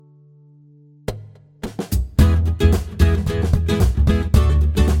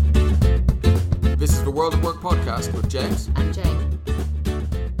Podcast with James and Jane.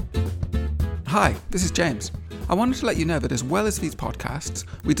 Hi, this is James. I wanted to let you know that as well as these podcasts,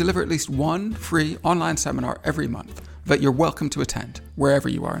 we deliver at least one free online seminar every month that you're welcome to attend wherever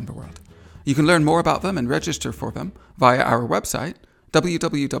you are in the world. You can learn more about them and register for them via our website,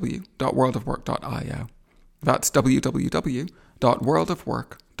 www.worldofwork.io. That's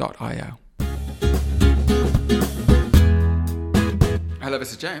www.worldofwork.io. Hello,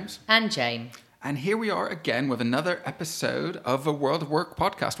 this is James. And Jane. And here we are again with another episode of the World of Work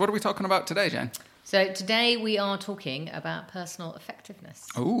podcast. What are we talking about today, Jane? So today we are talking about personal effectiveness.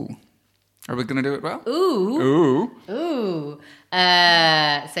 Ooh. Are we going to do it well? Ooh. So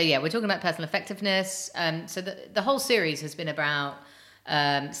yeah, we're talking about personal effectiveness. So the whole series has been about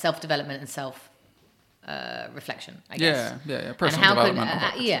self-development and self-reflection, I guess. Yeah. Personal development.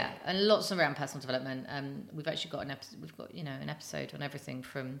 And lots around personal development. We've actually got an episode on everything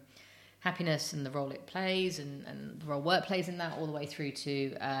from happiness and the role it plays and the role work plays in that, all the way through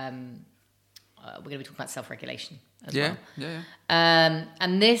to we're going to be talking about self-regulation as well. Yeah.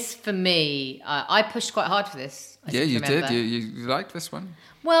 And this, for me, I pushed quite hard for this. You did. You liked this one?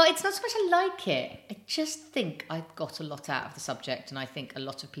 Well, it's not so much I like it. I just think I've got a lot out of the subject, and I think a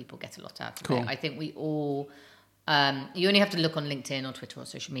lot of people get a lot out of it. I think we all... you only have to look on LinkedIn or Twitter or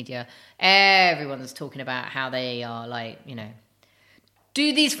social media. Everyone's talking about how they are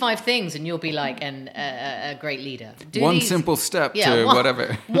do these 5 things and you'll be like a great leader. Simple step to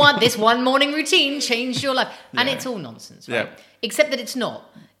whatever. This one morning routine changed your life. And it's all nonsense, right? Yeah. Except that it's not.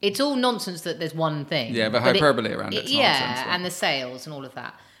 It's all nonsense that there's one thing. Yeah, but hyperbole around it. Yeah, and the sales and all of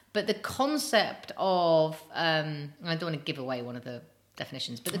that. But the concept of, I don't want to give away one of the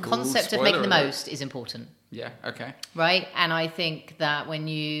definitions, but the concept of making the most is important. Yeah, okay. Right? And I think that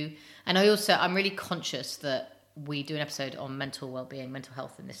I'm really conscious that we do an episode on mental well-being, mental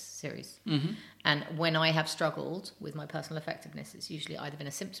health in this series. Mm-hmm. And when I have struggled with my personal effectiveness, it's usually either been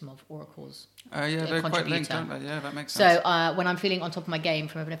a symptom of or a cause. They're quite linked, aren't they? Yeah, that makes sense. So when I'm feeling on top of my game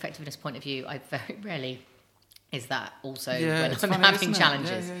from an effectiveness point of view, I very rarely is that also when I'm having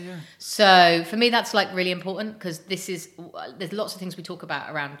challenges. Yeah. So for me, that's really important, because there's lots of things we talk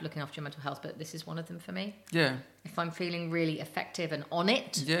about around looking after your mental health, but this is one of them for me. Yeah. If I'm feeling really effective and on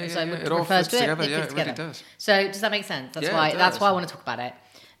it, it all fits together. It really does. So does that make sense? That's why I want to talk about it.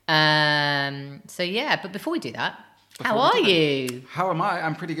 But before we do that, how are you? How am I?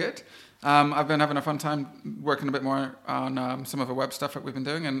 I'm pretty good. I've been having a fun time working a bit more on some of the web stuff that we've been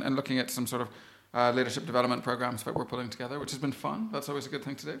doing and looking at some sort of leadership development programs that we're pulling together, which has been fun. That's always a good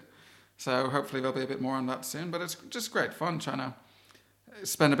thing to do. So hopefully there'll be a bit more on that soon. But it's just great fun trying to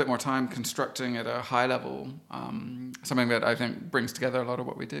spend a bit more time constructing at a high level something that I think brings together a lot of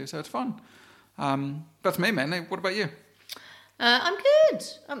what we do. So it's fun. That's me mainly. What about you? I'm good.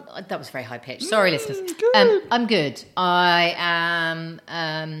 That was very high pitched. Sorry, listeners. I'm good. I am.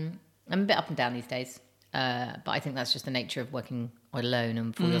 I'm a bit up and down these days, but I think that's just the nature of working alone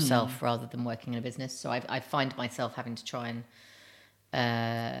and for yourself rather than working in a business. So I find myself having to try and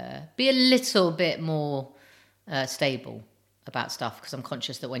be a little bit more stable about stuff, because I'm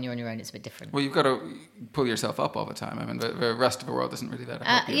conscious that when you're on your own, it's a bit different. Well, you've got to pull yourself up all the time. I mean, the rest of the world isn't really there to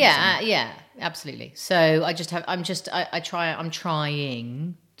help you. Yeah, absolutely. So I'm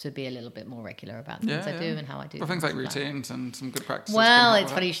trying to be a little bit more regular about the things I do and how I do. Well, things like routines and some good practices. Well,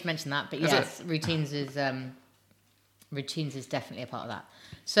 it's funny you should mention that, but yes, routines is definitely a part of that.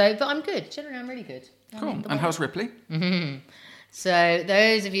 So, but I'm good. Generally, I'm really good. Cool. And how's Ripley? Mm-hmm. So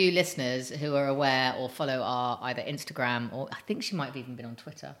those of you listeners who are aware or follow our either Instagram, or I think she might have even been on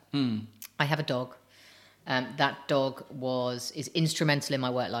Twitter. I have a dog. That dog is instrumental in my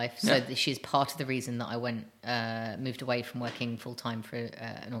work life. So she's part of the reason that I moved away from working full time for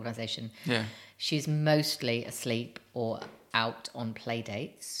an organisation. Yeah. She's mostly asleep or out on play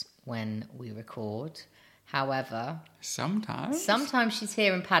dates when we record. However, sometimes she's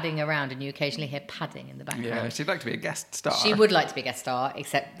here and padding around, and you occasionally hear padding in the background. Yeah, she'd like to be a guest star. She would like to be a guest star,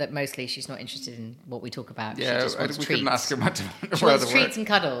 except that mostly she's not interested in what we talk about. Yeah, she just wants we treats. couldn't ask her much about She wants treats and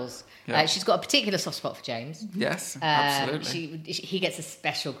cuddles. Yeah. She's got a particular soft spot for James. Yes, absolutely. He gets a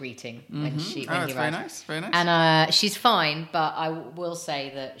special greeting when he that's very nice, very nice. And she's fine, but I will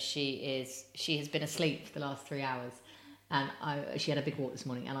say that she has been asleep for the last 3 hours. And she had a big walk this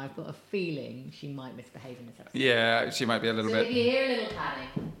morning, and I've got a feeling she might misbehave in this episode. Yeah, she might be a little bit. So if you hear a little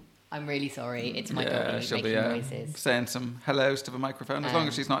padding, I'm really sorry. It's my dog making noises. Saying some hellos to the microphone. As long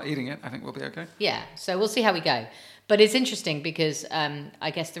as she's not eating it, I think we'll be okay. Yeah, so we'll see how we go. But it's interesting because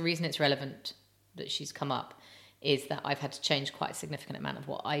I guess the reason it's relevant that she's come up is that I've had to change quite a significant amount of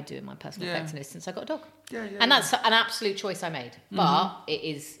what I do in my personal effectiveness since I got a dog. And that's an absolute choice I made. But it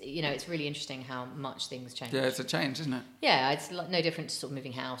is, it's really interesting how much things change. Yeah, it's a change, isn't it? Yeah, it's no different to sort of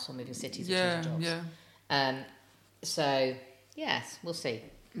moving house or moving cities or changing jobs. So, yes, we'll see.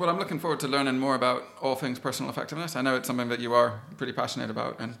 Well, I'm looking forward to learning more about all things personal effectiveness. I know it's something that you are pretty passionate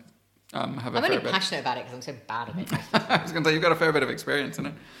about and have a fair bit. I'm only passionate about it because I'm so bad at it. I was going to say, you've got a fair bit of experience in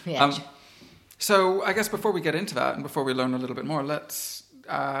it. Yeah. So I guess before we get into that and before we learn a little bit more, let's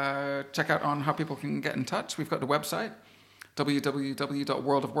check out on how people can get in touch. We've got the website,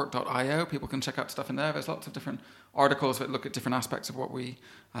 www.worldofwork.io. People can check out stuff in there. There's lots of different articles that look at different aspects of what we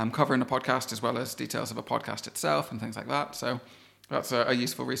cover in the podcast, as well as details of a podcast itself and things like that. So that's a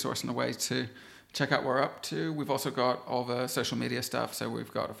useful resource and a way to check out what we're up to. We've also got all the social media stuff. So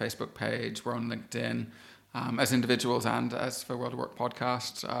we've got a Facebook page. We're on LinkedIn as individuals and as the World of Work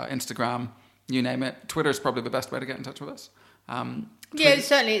podcast, Instagram. You name it. Twitter is probably the best way to get in touch with us.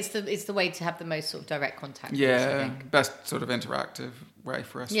 Certainly it's the way to have the most sort of direct contact. Yeah, with us, I think. Best sort of interactive way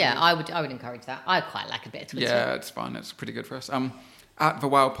for us. Yeah, I would encourage that. I quite like a bit of Twitter. Yeah, it's fun. It's pretty good for us. At the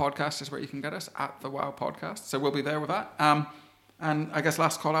Wow Podcast is where you can get us. At the Wow Podcast. So we'll be there with that. And I guess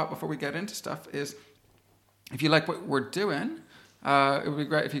last call out before we get into stuff is, if you like what we're doing, it would be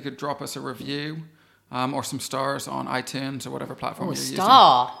great if you could drop us a review. Or some stars on iTunes or whatever platform you're using.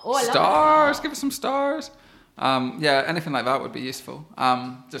 I love stars. Give us some stars. Anything like that would be useful.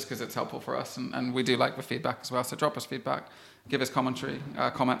 Just because it's helpful for us, and we do like the feedback as well. So drop us feedback, give us commentary,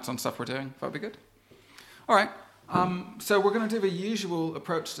 comments on stuff we're doing. That'd be good. All right. So we're going to do the usual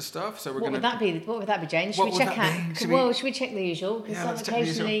approach to stuff. So What would that be, Jane? Should we check the usual? Because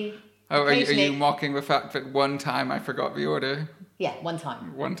occasionally. Oh, are you mocking the fact that one time I forgot the order? Yeah, one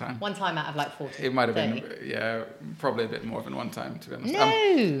time. One time. One time out of like 40. It might have been, probably a bit more than one time, to be honest.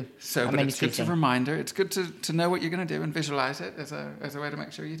 No! But it's good to reminder. It's good to know what you're going to do and visualize it as a way to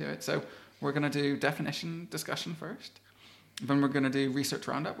make sure you do it. So we're going to do definition discussion first. Then we're going to do research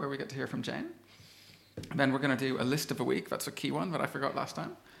roundup, where we get to hear from Jane. Then we're going to do a list of the week. That's a key one that I forgot last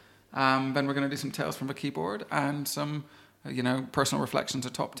time. Then we're going to do some tales from the keyboard and some, personal reflections or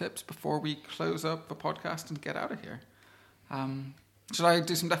top tips before we close up the podcast and get out of here. Should I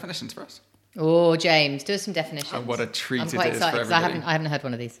do some definitions first? Oh, James, do some definitions. Oh, what a treat I'm quite excited for everybody. I haven't heard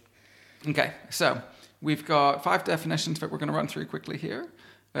one of these. Okay, so we've got 5 definitions that we're going to run through quickly here.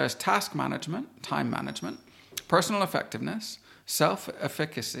 There's task management, time management, personal effectiveness,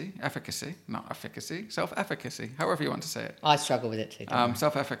 self-efficacy, self-efficacy, however you want to say it. I struggle with it too.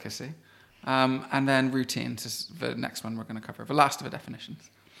 Self-efficacy, and then routines is the next one we're going to cover, the last of the definitions.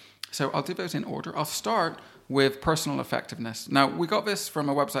 So I'll do those in order. I'll start with personal effectiveness. Now, we got this from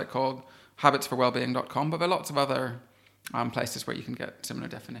a website called habitsforwellbeing.com, but there are lots of other places where you can get similar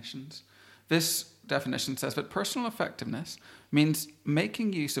definitions. This definition says that personal effectiveness means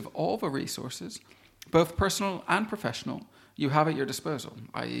making use of all the resources, both personal and professional, you have at your disposal,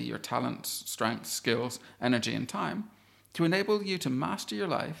 i.e. your talents, strengths, skills, energy, and time, to enable you to master your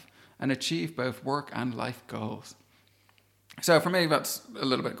life and achieve both work and life goals. So for me, that's a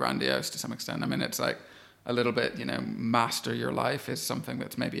little bit grandiose to some extent. I mean, it's like a little bit, master your life is something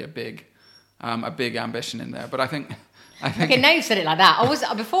that's maybe a big ambition in there. But I think. Okay, now you've said it like that.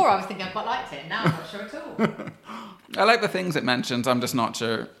 Before I was thinking I quite liked it. Now I'm not sure at all. I like the things it mentions. I'm just not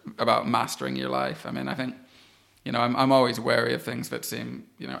sure about mastering your life. I mean, I think, I'm always wary of things that seem,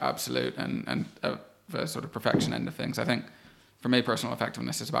 absolute and the sort of perfection end of things. I think for me, personal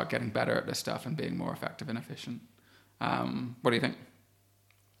effectiveness is about getting better at this stuff and being more effective and efficient. What do you think?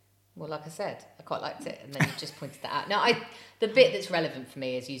 Well, like I said, I quite liked it, and then you just pointed that out. Now, the bit that's relevant for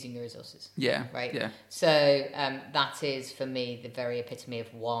me is using your resources. Yeah. Right? Yeah. So that is, for me, the very epitome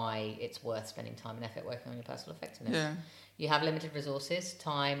of why it's worth spending time and effort working on your personal effectiveness. Yeah. You have limited resources,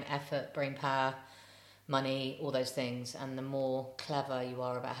 time, effort, brain power, money, all those things, and the more clever you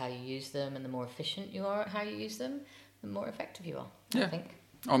are about how you use them and the more efficient you are at how you use them, the more effective you are, I think.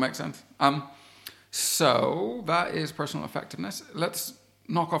 All makes sense. So that is personal effectiveness. Let's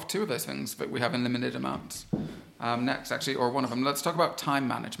knock off 2 of those things that we have in limited amounts next, actually, or one of them. Let's talk about time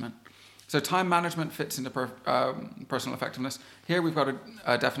management. So time management fits into personal effectiveness. Here we've got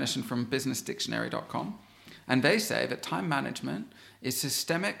a definition from businessdictionary.com, and they say that time management is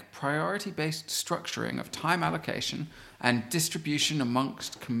systemic, priority-based structuring of time allocation and distribution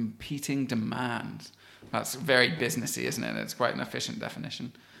amongst competing demands. That's very businessy, isn't it? It's quite an efficient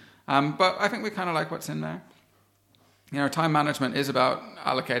definition. But I think we kind of like what's in there. Time management is about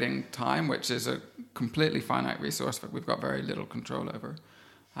allocating time, which is a completely finite resource that we've got very little control over.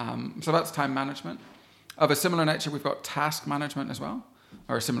 So that's time management. Of a similar nature, we've got task management as well,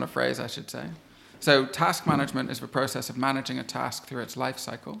 or a similar phrase, I should say. So task management is the process of managing a task through its life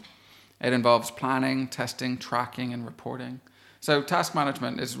cycle. It involves planning, testing, tracking, and reporting. So task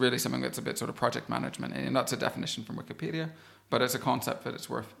management is really something that's a bit sort of project management, and that's a definition from Wikipedia, but it's a concept that it's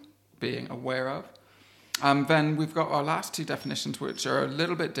worth being aware of. Then we've got our last two definitions, which are a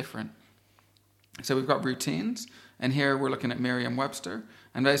little bit different. So we've got routines, and here we're looking at Merriam-Webster,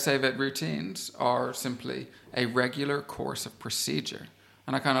 and they say that routines are simply a regular course of procedure.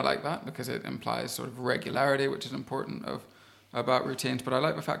 And I kind of like that because it implies sort of regularity, which is important about routines. But I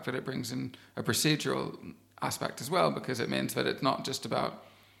like the fact that it brings in a procedural aspect as well, because it means that it's not just about,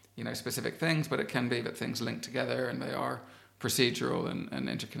 specific things, but it can be that things link together and they are procedural and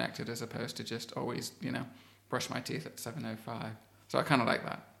interconnected, as opposed to just always, brush my teeth at 7:05. So I kind of like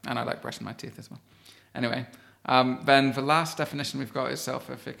that. And I like brushing my teeth as well. Anyway, then the last definition we've got is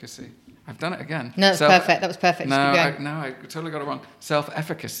self-efficacy. I've done it again. No, that's perfect. That was perfect. No, I totally got it wrong.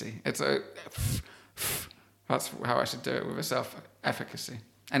 Self-efficacy. That's how I should do it, with a self-efficacy.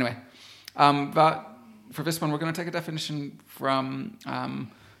 Anyway, for this one, we're going to take a definition from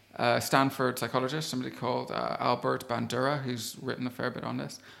a Stanford psychologist, somebody called Albert Bandura, who's written a fair bit on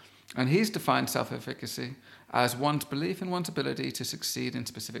this. And he's defined self-efficacy as one's belief in one's ability to succeed in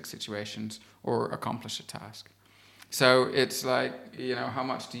specific situations or accomplish a task. So it's like, how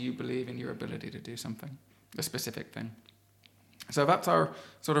much do you believe in your ability to do something, a specific thing? So that's our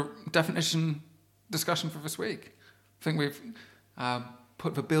sort of definition discussion for this week. I think we've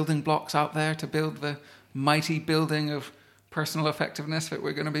put the building blocks out there to build the mighty building of personal effectiveness that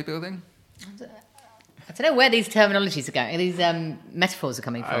we're going to be building. I don't know where these terminologies are going, these metaphors are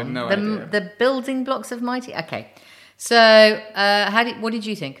coming from. I have no idea. The building blocks of mighty. Okay, so what did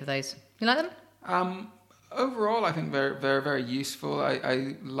you think of those? You like them? Overall, I think they're very useful.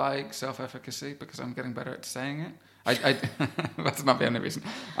 I like self-efficacy because I'm getting better at saying it. That's not the only reason.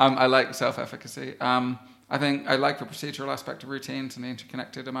 I like self-efficacy. I think I like the procedural aspect of routines and the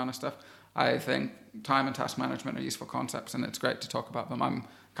interconnected amount of stuff. I think time and task management are useful concepts, and it's great to talk about them. I'm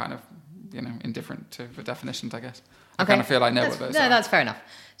kind of indifferent to the definitions, I guess. I kind of feel I know what those are. No, that's fair enough.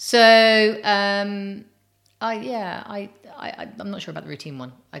 So, I'm not sure about the routine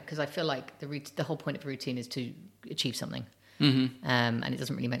one, because I feel like the whole point of a routine is to achieve something. Mm-hmm. And it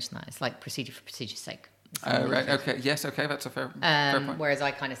doesn't really mention that. It's like procedure for procedure's sake. Right. Okay. Yes. Okay. That's a fair point. Whereas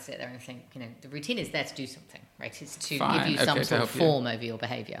I kind of sit there and think, the routine is there to do something, right? It's to give you some sort of form over your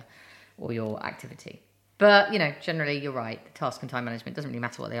behaviour or your activity. But generally, you're right. The task and time management doesn't really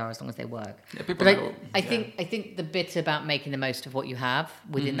matter what they are as long as they work. Yeah, people but know. I think the bit about making the most of what you have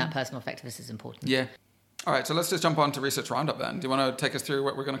within that personal effectiveness is important. Yeah. All right. So let's just jump on to Research Roundup then. Do you want to take us through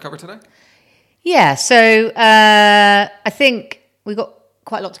what we're going to cover today? Yeah. So I think we've got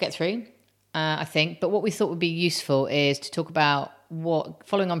quite a lot to get through. But what we thought would be useful is to talk about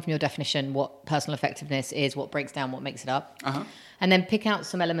following on from your definition, what personal effectiveness is, what breaks down, what makes it up, and then pick out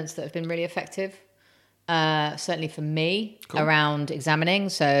some elements that have been really effective. Certainly for me, around examining.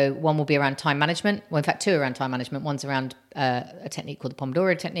 So one will be around time management. Well, in fact, two around time management. One's around a technique called the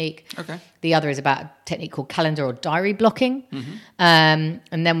pomodorro technique. Okay. The other is about a technique called calendar or diary blocking. Mm-hmm.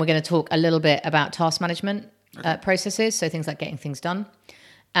 And then we're going to talk a little bit about task management processes, so things like getting things done.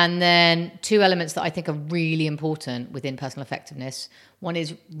 And then two elements that I think are really important within personal effectiveness. One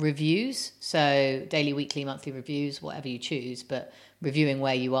is reviews, so daily, weekly, monthly reviews, whatever you choose, but reviewing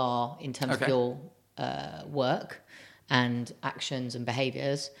where you are in terms of your work and actions and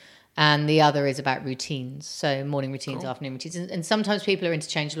behaviours. And the other is about routines, so morning routines, afternoon routines. And sometimes people are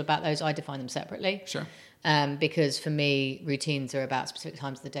interchangeable about those. I define them separately. Sure. Because for me, routines are about specific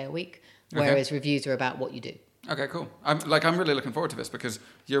times of the day or week, whereas reviews are about what you do. Okay, cool. I'm really looking forward to this because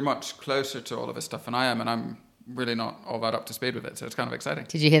you're much closer to all of this stuff than I am, and I'm really not all that up to speed with it, so it's kind of exciting.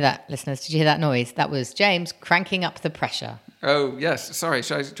 Did you hear that, listeners? Did you hear that noise? That was James cranking up the pressure. Oh, yes. Sorry,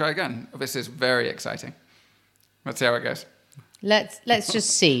 shall I try again? This is very exciting. Let's see how it goes. Let's just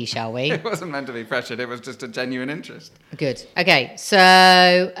see, shall we? It wasn't meant to be pressured. It was just a genuine interest. Good. Okay, so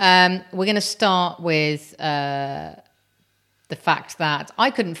we're going to start with the fact that I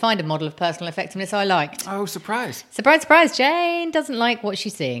couldn't find a model of personal effectiveness I liked. Oh, surprise. Surprise, surprise. Jane doesn't like what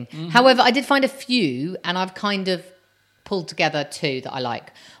she's seeing. Mm-hmm. However, I did find a few, and I've kind of pulled together two that I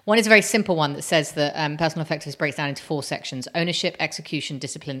like. One is a very simple one that says that personal effectiveness breaks down into 4 sections: ownership, execution,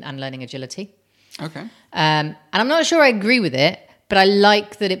 discipline, and learning agility. Okay. And I'm not sure I agree with it, but I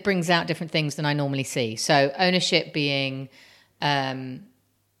like that it brings out different things than I normally see. So ownership being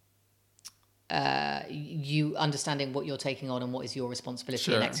you understanding what you're taking on and what is your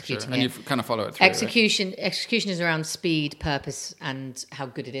responsibility in executing it. And you kind of follow it through. Execution is around speed, purpose, and how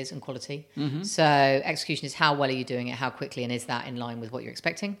good it is and quality. So execution is how well are you doing it, how quickly, and is that in line with what you're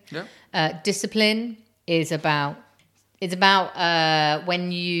expecting. Discipline is about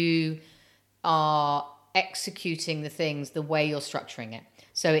when you are executing the things the way you're structuring it.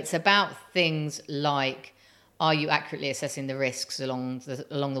 So it's about things like, are you accurately assessing the risks along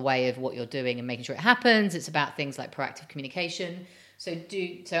the way of what you're doing and making sure it happens? It's about things like proactive communication.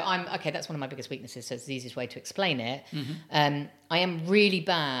 That's one of my biggest weaknesses. So it's the easiest way to explain it. I am really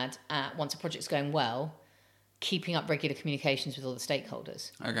bad at, once a project's going well, keeping up regular communications with all the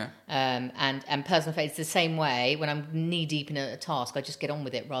stakeholders. Okay. And personal affairs, the same way. When I'm knee deep in a task, I just get on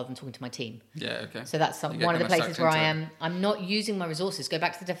with it rather than talking to my team. Yeah. Okay. So that's one of the places where I'm not using my resources. Go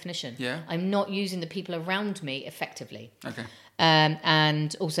back to the definition. Yeah. I'm not using the people around me effectively. Okay.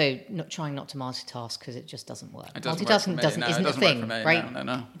 And also trying not to multitask because it just doesn't work. Multitasking isn't a thing, right?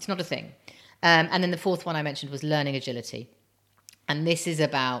 No. It's not a thing. And then the fourth one I mentioned was learning agility. And this is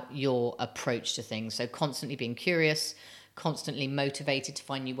about your approach to things. So constantly being curious, constantly motivated to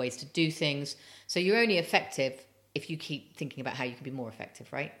find new ways to do things. So you're only effective if you keep thinking about how you can be more effective,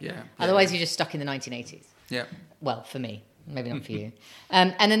 right? Yeah. Otherwise, you're just stuck in the 1980s. Yeah. Well, for me, maybe not for you.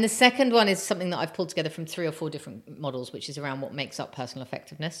 And then the second one is something that I've pulled together from 3 or 4 different models, which is around what makes up personal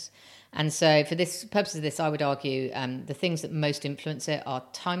effectiveness. And so for this purpose of this, I would argue the things that most influence it are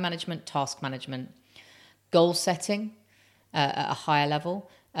time management, task management, goal setting, at a higher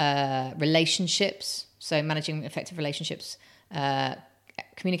level, relationships, so managing effective relationships,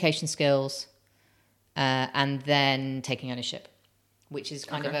 communication skills, and then taking ownership, which is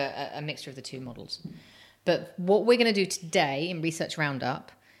kind of a mixture of the 2 models. But what we're going to do today in Research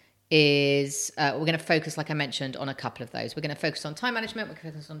Roundup is we're going to focus, like I mentioned, on a couple of those. We're going to focus on time management, we're going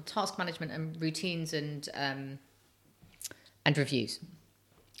to focus on task management and routines and reviews.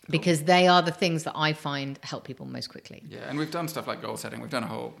 Cool. Because they are the things that I find help people most quickly. Yeah, and we've done stuff like goal setting. We've done a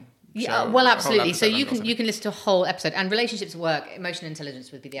whole show, well, absolutely. So you can listen to a whole episode. And relationships work, emotional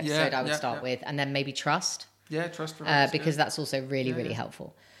intelligence would be the episode I would start with. And then maybe trust. Yeah, trust. Because that's also really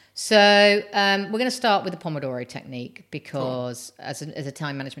helpful. So we're going to start with the pomodorro technique because as a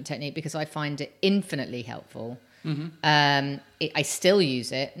time management technique, because I find it infinitely helpful. I still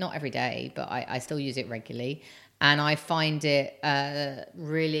use it, not every day, but I still use it regularly. And I find it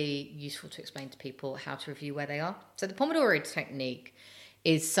really useful to explain to people how to review where they are. So the Pomodoro technique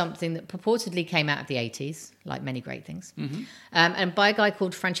is something that purportedly came out of the 80s, like many great things. And by a guy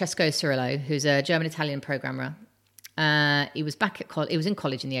called Francesco Cirillo, who's a German-Italian programmer. He was back at he was in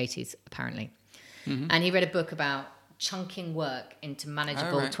college in the 80s, apparently. And he read a book about chunking work into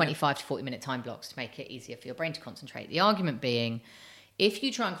manageable 25 to 40-minute time blocks to make it easier for your brain to concentrate. The argument being, if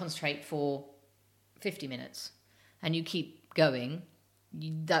you try and concentrate for 50 minutes, and you keep going,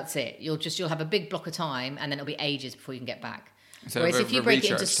 that's it. You'll have a big block of time, and then it'll be ages before you can get back. So whereas if you break it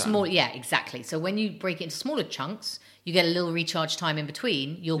into small, exactly. So when you break it into smaller chunks, you get a little recharge time in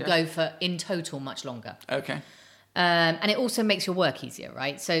between. You'll go for in total much longer. Okay. And it also makes your work easier,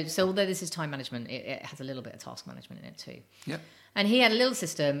 right? So although this is time management, it has a little bit of task management in it too. Yep. And he had a little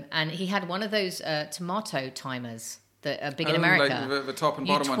system, and he had one of those tomato timers that are big in America. Like the top and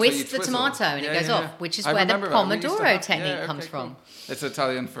bottom you ones. Twist the tomato and it goes off, which is where the pomodoro technique comes from. It's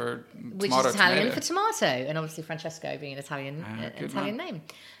Italian for tomato. Which is Italian for tomato, and obviously Francesco being an Italian name.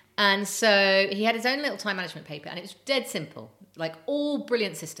 And so he had his own little time management paper, and it was dead simple. Like all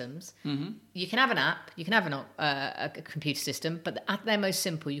brilliant systems, you can have an app, you can have a computer system, but at their most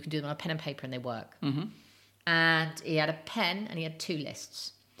simple, you can do them on a pen and paper, and they work. And he had a pen, and he had 2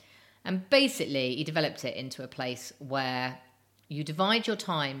 lists. And basically, he developed it into a place where you divide your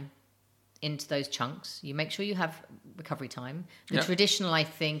time into those chunks. You make sure you have recovery time. The traditional, I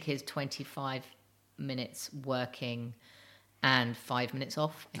think, is 25 minutes working and 5 minutes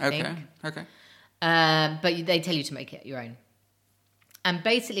off, I think. Okay. But they tell you to make it your own. And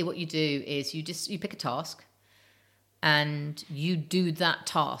basically what you do is you pick a task and you do that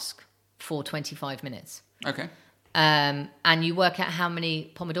task for 25 minutes. Okay. And you work out how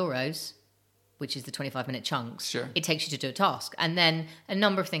many pomodoros, which is the 25-minute chunks, it takes you to do a task. And then a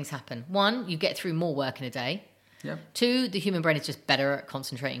number of things happen. 1, you get through more work in a day. Yep. 2, the human brain is just better at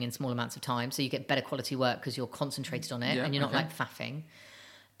concentrating in small amounts of time. So you get better quality work because you're concentrated on it and you're not like faffing.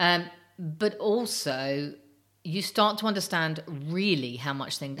 But also, you start to understand really how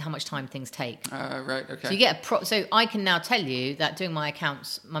much time things take. Right. Okay. So you get so I can now tell you that doing my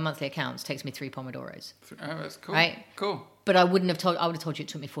monthly accounts takes me 3 pomodoros. Oh, that's cool. Right? Cool. But I would have told you it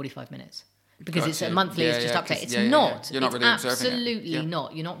took me 45 minutes because it's a monthly, it's just update. It's not. You're not really observing it. Absolutely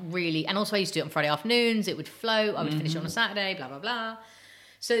not. You're not really. And also I used to do it on Friday afternoons. It would flow. I would finish it on a Saturday, blah, blah, blah.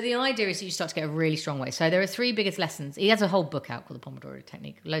 So the idea is that you start to get a really strong way. So there are 3 biggest lessons. He has a whole book out called The Pomodorro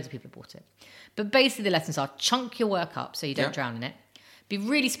Technique. Loads of people have bought it. But basically the lessons are chunk your work up so you don't drown in it. Be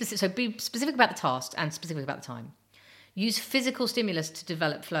really specific. So be specific about the task and specific about the time. Use physical stimulus to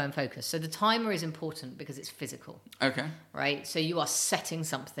develop flow and focus. So the timer is important because it's physical. Okay. Right? So you are setting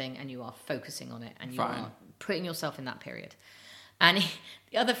something and you are focusing on it and you are putting yourself in that period. And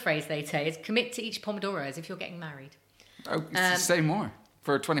the other phrase they say is commit to each Pomodoro as if you're getting married. Oh, say more.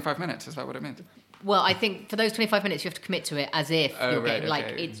 For 25 minutes, is that what it means? Well, I think for those 25 minutes, you have to commit to it as if you're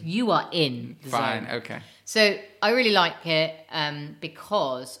getting, you are in the zone. Okay. So I really like it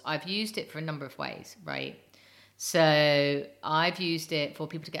because I've used it for a number of ways, right? So I've used it for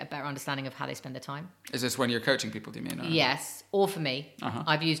people to get a better understanding of how they spend their time. Is this when you're coaching people, do you mean? Or? Yes, or for me.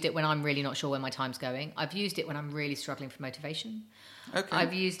 I've used it when I'm really not sure where my time's going. I've used it when I'm really struggling for motivation. Okay.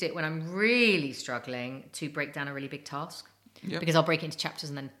 I've used it when I'm really struggling to break down a really big task. Yep. Because I'll break it into chapters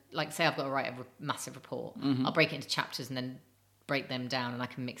and then, like, say I've got to write a massive report. I'll break it into chapters and then break them down and I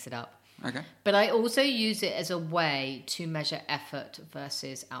can mix it up. Okay. But I also use it as a way to measure effort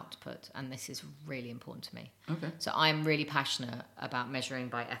versus output. And this is really important to me. Okay. So I'm really passionate about measuring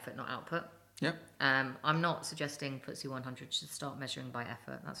by effort, not output. Yep. I'm not suggesting FTSE 100 should start measuring by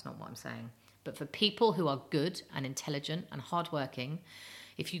effort. That's not what I'm saying. But for people who are good and intelligent and hardworking,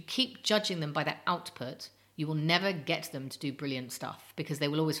 if you keep judging them by their output, you will never get them to do brilliant stuff because they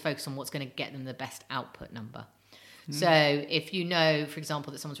will always focus on what's going to get them the best output number. So if you know, for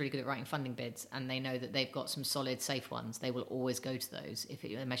example, that someone's really good at writing funding bids and they know that they've got some solid, safe ones, they will always go to those if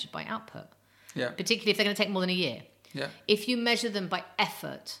they're measured by output. Yeah. Particularly if they're going to take more than a year. Yeah. If you measure them by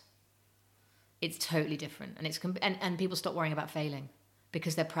effort, it's totally different. And people stop worrying about failing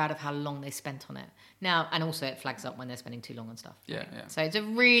because they're proud of how long they spent on it. Now, and also it flags up when they're spending too long on stuff. Yeah, right? yeah. So it's a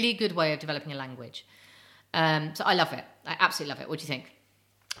really good way of developing a language. So I love it. I absolutely love it. What do you think?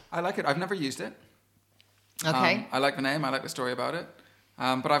 I like it. I've never used it. Okay. I like the name. I like the story about it.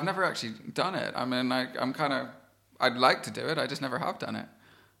 But I've never actually done it. I mean, I'd like to do it. I just never have done it.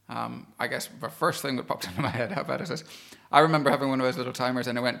 I guess the first thing that popped into my head, how bad is this? I remember having one of those little timers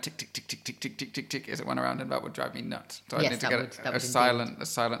and it went tick, tick, tick, tick, tick, tick, tick, tick, tick as it went around, and that would drive me nuts. So I need to get a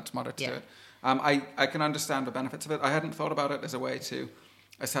silent motto to it. I can understand the benefits of it. I hadn't thought about it as a way to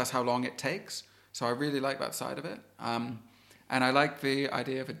assess how long it takes. So I really like that side of it. And I like the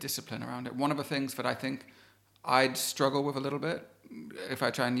idea of a discipline around it. One of the things that I think I'd struggle with a little bit if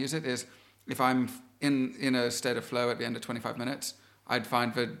I try and use it is if I'm in a state of flow at the end of 25 minutes, I'd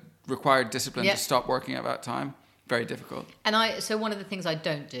find the required discipline to stop working at that time very difficult. And so one of the things I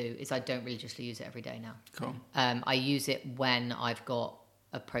don't do is I don't religiously use it every day now. Cool. I use it when I've got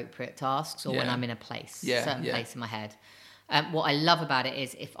appropriate tasks or when I'm in a place, certain place in my head. What I love about it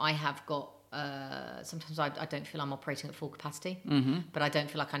is if I have got sometimes I don't feel I'm operating at full capacity, but I don't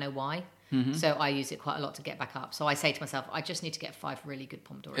feel like I know why. So I use it quite a lot to get back up. So I say to myself, I just need to get 5 really good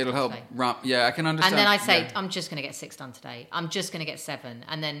Pomodoro. It'll help today. ramp. Yeah, I can understand. And then I say, I'm just going to get 6 done today. I'm just going to get 7.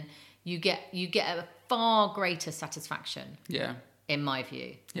 And then you get a far greater satisfaction. Yeah. In my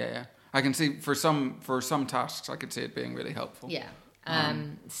view. Yeah. I can see for some tasks, I could see it being really helpful. Yeah.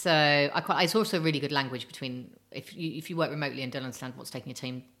 So it's also a really good language between if you work remotely and don't understand what's taking your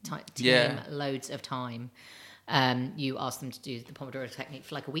team loads of time, you ask them to do the Pomodoro technique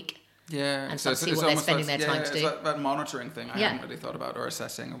for like a week. Yeah, and see what they're spending their time to do. It's that monitoring thing I hadn't really thought about, or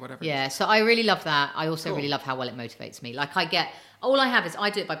assessing or whatever. Yeah, so I really love that. I also really love how well it motivates me. Like I do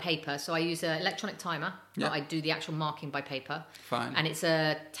it by paper, so I use an electronic timer, but I do the actual marking by paper. Fine. And it's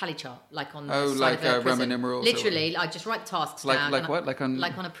a tally chart, like on the side like of a Roman numerals. Literally, I just write the tasks down. Like what? Like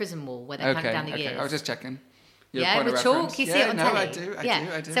on a prison wall where they're counting down the years. I was just checking. With chalk, you see it on telly.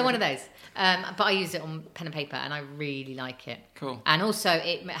 I do. So one of those. But I use it on pen and paper, and I really like it. Cool. And also,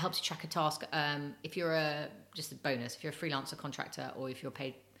 it helps you track a task. If you're just a bonus, if you're a freelancer contractor, or if you're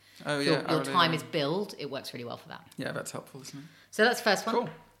paid, your time is billed, it works really well for that. Yeah, that's helpful, isn't it? So that's the first one. Cool.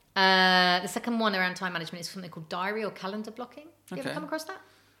 The second one around time management is something called diary or calendar blocking. Have you ever come across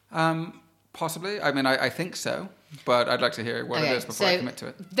that? Possibly. I mean, I think so, but I'd like to hear what it is before I commit to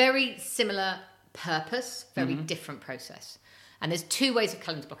it. Very similar purpose, very different process. And there's 2 ways of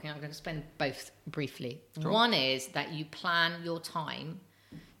calendar blocking. I'm going to explain both briefly. Sure. One is that you plan your time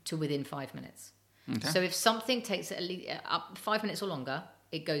to within 5 minutes. Okay. So if something takes at least up 5 minutes or longer,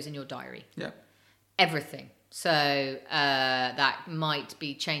 it goes in your diary. Yeah. Everything. So that might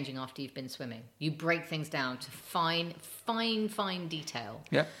be changing after you've been swimming. You break things down to fine detail.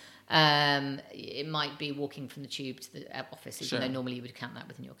 Yeah. It might be walking from the tube to the office, even though normally you would count that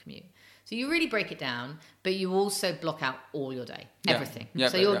within your commute. So you really break it down, but you also block out all your day, everything. Yeah.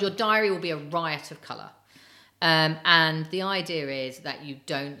 So your diary will be a riot of colour. And the idea is that you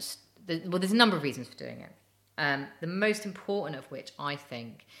don't... there's a number of reasons for doing it. The most important of which, I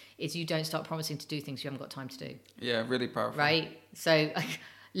think, is you don't start promising to do things you haven't got time to do. Yeah, really powerful. Right? So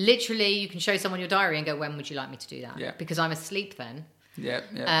literally you can show someone your diary and go, when would you like me to do that? Yeah. Because I'm asleep then. Yeah.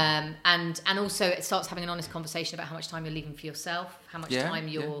 And also it starts having an honest conversation about how much time you're leaving for yourself, how much time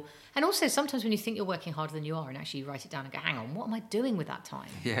you're... Yeah. And also sometimes when you think you're working harder than you are and actually you write it down and go, hang on, what am I doing with that time?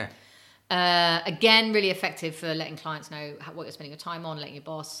 Yeah. Again, really effective for letting clients know what you're spending your time on, letting your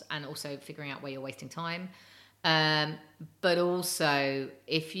boss, and also figuring out where you're wasting time. But also,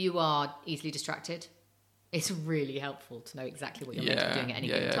 if you are easily distracted, it's really helpful to know exactly what you're meant to be doing at any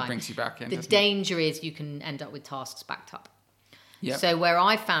given time. Yeah, it brings you back in. The danger is you can end up with tasks backed up. Yep. So where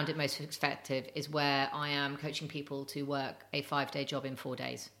I found it most effective is where I am coaching people to work a 5-day job in 4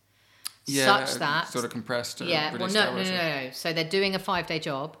 days. Yeah, such that... sort of compressed or No. So they're doing a 5-day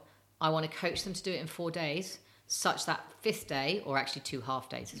job. I want to coach them to do it in 4 days, such that 5th day, or actually 2 half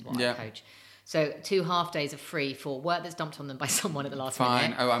days is what I coach. So 2 half days are free for work that's dumped on them by someone at the last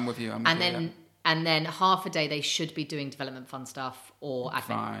minute. Oh, I'm with you. And then half a day they should be doing development fund stuff or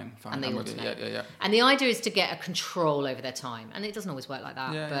admin. Fine. And they I'm alternate. with you. Yeah. And the idea is to get a control over their time. And it doesn't always work like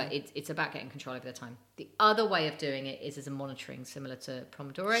that, but Yeah. it's about getting control over their time. The other way of doing it is as a monitoring, similar to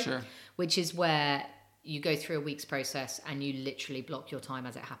pomodorro, which is where you go through a week's process and you literally block your time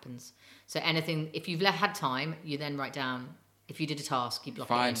as it happens. So anything, if you've had time, you then write down. If you did a task, you block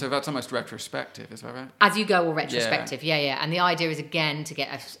it in. So that's almost retrospective, is that right? As you go, or retrospective, yeah. And the idea is, again, to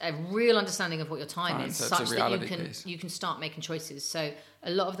get a real understanding of what your time is, such that you can start making choices. So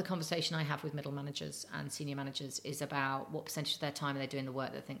a lot of the conversation I have with middle managers and senior managers is about what percentage of their time are they doing the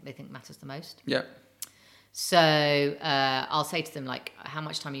work that they think matters the most. Yeah. So I'll say to them, like, how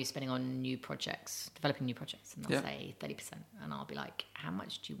much time are you spending on new projects, developing new projects? And they'll say 30%. And I'll be like, how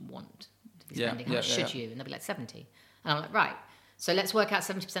much do you want to be spending? How much should you? And they'll be like, 70. And I'm like, right, so let's work out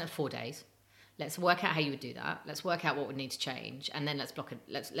 70% of 4 days. Let's work out how you would do that. Let's work out what would need to change, and then let's block it.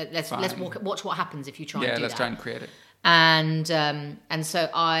 Let's watch what happens if you try and do that. Yeah, let's try and create it. And so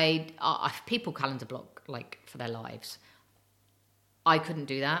I people calendar block like for their lives. I couldn't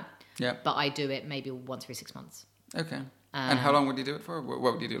do that. Yeah. But I do it maybe once every 6 months. Okay. And how long would you do it for? What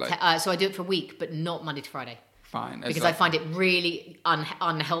would you do So I do it for a week, but not Monday to Friday. Fine. Because I find it really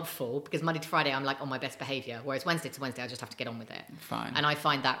unhelpful, because Monday to Friday I'm like on my best behaviour, whereas Wednesday to Wednesday I just have to get on with it. Fine. And I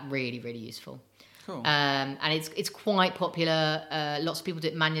find that really, really useful. Cool. And it's quite popular. Lots of people do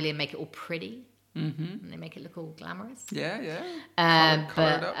it manually and make it all pretty. Mm-hmm. And they make it look all glamorous. Yeah.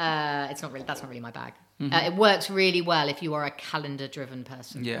 But it's not really. That's not really my bag. Mm-hmm. It works really well if you are a calendar-driven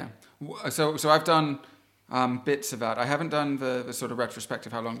person. Yeah. So I've done bits of that. I haven't done the sort of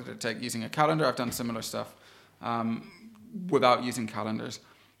retrospective. How long did it take using a calendar? I've done similar stuff without using calendars.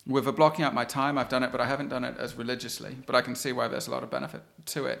 With the blocking out my time, I've done it, but I haven't done it as religiously. But I can see why there's a lot of benefit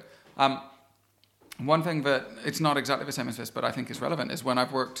to it. One thing that it's not exactly the same as this, but I think is relevant, is when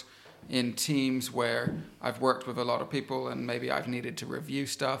I've worked in teams where I've worked with a lot of people and maybe I've needed to review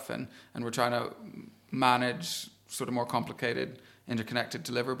stuff and we're trying to manage sort of more complicated, interconnected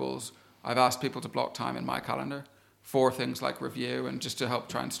deliverables. I've asked people to block time in my calendar for things like review and just to help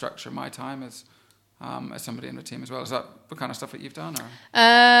try and structure my time as somebody in the team as well. Is that the kind of stuff that you've done?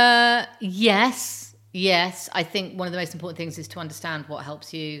 Or? Yes. I think one of the most important things is to understand what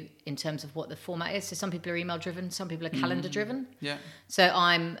helps you in terms of what the format is. So some people are email driven, some people are calendar driven. Yeah. So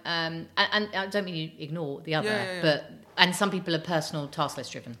I'm, and I don't mean you ignore the other, and some people are personal task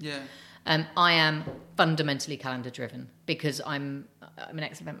list driven. Yeah. I am fundamentally calendar driven because I'm an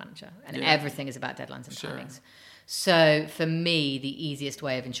ex-event manager and everything is about deadlines and timings. So for me, the easiest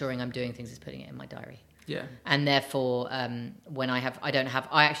way of ensuring I'm doing things is putting it in my diary. Yeah. And therefore, when I actually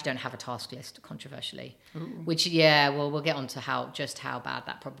don't have a task list, controversially. Ooh. Which, we'll get on to how bad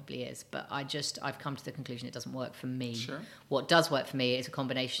that probably is. But I've come to the conclusion it doesn't work for me. Sure. What does work for me is a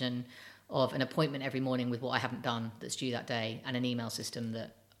combination of an appointment every morning with what I haven't done that's due that day and an email system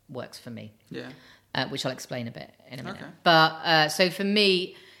that works for me. Yeah. Which I'll explain a bit in a minute. Okay. But so for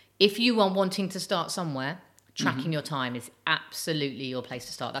me, if you are wanting to start somewhere, tracking your time is absolutely your place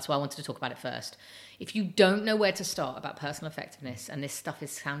to start. That's why I wanted to talk about it first. If you don't know where to start about personal effectiveness, and this stuff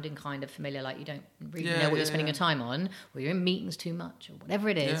is sounding kind of familiar, like you don't really know what you're spending your time on, or you're in meetings too much, or whatever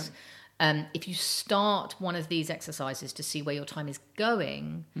it is, if you start one of these exercises to see where your time is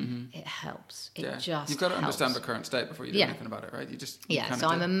going, it helps. It just You've got to helps. understand the current state before you do anything about it, right? So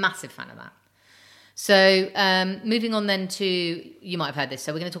I'm a massive fan of that. So moving on then to, you might have heard this,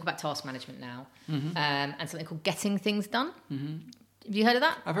 so we're going to talk about task management now, and something called getting things done. Have you heard of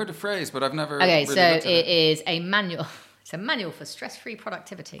that? I've heard the phrase, but I've never Okay, really so looked at it is a manual. It's a manual for stress-free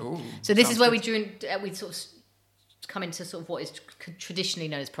productivity. Ooh, so this is where good. we sort of come into sort of what is traditionally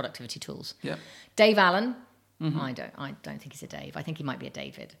known as productivity tools. Yeah. Dave Allen, I don't think he's a Dave. I think he might be a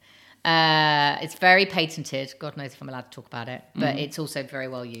David. It's very patented. God knows if I'm allowed to talk about it, but it's also very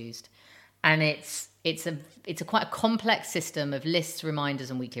well used, and it's quite a complex system of lists,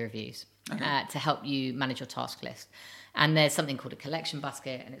 reminders, and weekly reviews to help you manage your task list. And there's something called a collection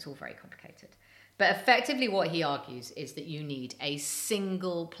basket, and it's all very complicated. But effectively, what he argues is that you need a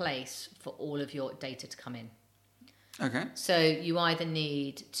single place for all of your data to come in. Okay. So you either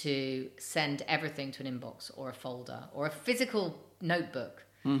need to send everything to an inbox or a folder or a physical notebook,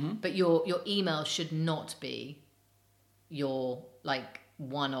 but your email should not be your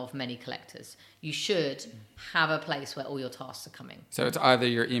one of many collectors. You should have a place where all your tasks are coming. So it's either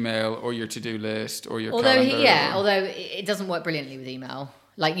your email or your to-do list or your although calendar. Although it doesn't work brilliantly with email.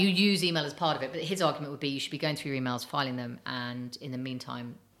 Like, you use email as part of it, but his argument would be you should be going through your emails, filing them, and in the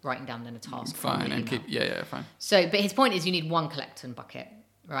meantime writing down then a task. Fine, and keep fine. So, but his point is you need one collector bucket,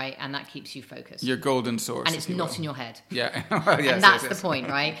 right? And that keeps you focused. Your golden source. And it's not in your head. Yeah. And that's the point,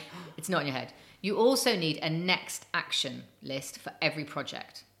 right? It's not in your head. You also need a next action list for every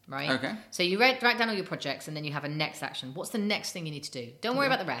project, right? Okay. So you write down all your projects, and then you have a next action. What's the next thing you need to do? Don't worry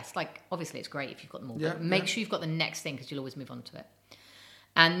about the rest. Like, obviously it's great if you've got them all, but make sure you've got the next thing, because you'll always move on to it.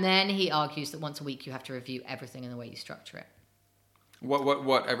 And then he argues that once a week you have to review everything in the way you structure it.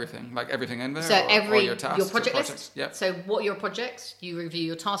 What everything? Like everything in there? So or your tasks, your project list. Yep. So what are your projects? You review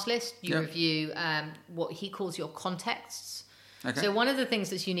your task list. You Yep. review what he calls your contexts. Okay. So one of the things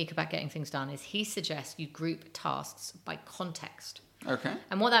that's unique about getting things done is he suggests you group tasks by context. Okay.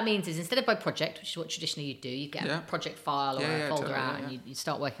 And what that means is, instead of by project, which is what traditionally you do, you get a project file or a folder out and you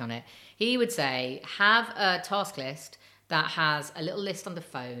start working on it. He would say, have a task list that has a little list under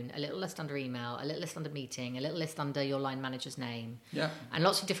phone, a little list under email, a little list under meeting, a little list under your line manager's name, and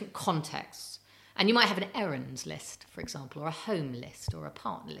lots of different contexts. And you might have an errands list, for example, or a home list, or a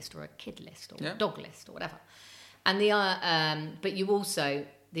partner list, or a kid list, or a dog list, or whatever. And but you also,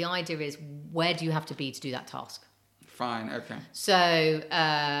 the idea is, where do you have to be to do that task? Fine, okay. So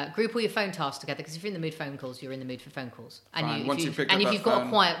group all your phone tasks together, because if you're in the mood for phone calls, you're in the mood for phone calls. And Fine. if you've got a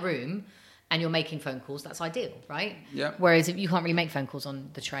quiet room and you're making phone calls, that's ideal, right? Yeah. Whereas if you can't really make phone calls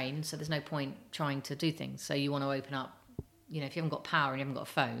on the train, so there's no point trying to do things. So you want to open up, if you haven't got power and you haven't got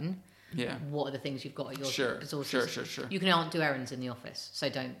a phone, what are the things you've got at your resources? Sure. You can't do errands in the office, so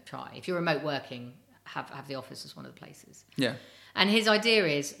don't try. If you're remote working, have the office as one of the places. Yeah. And his idea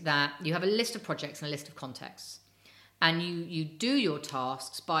is that you have a list of projects and a list of contexts. And you do your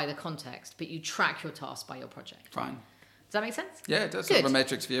tasks by the context, but you track your tasks by your project. Fine. Does that make sense? Yeah, it does. Sort of a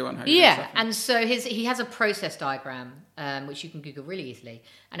matrix view on how you do stuff. And so he has a process diagram, which you can Google really easily.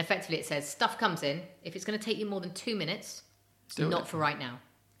 And effectively it says, stuff comes in. If it's going to take you more than 2 minutes, it's not for right now.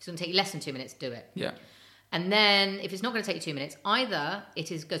 If it's going to take you less than 2 minutes, do it. Yeah. And then if it's not going to take you 2 minutes, either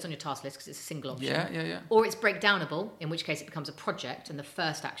goes on your task list because it's a single option. Yeah. Or it's breakdownable, in which case it becomes a project and the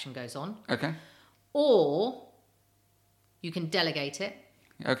first action goes on. Okay. Or you can delegate it.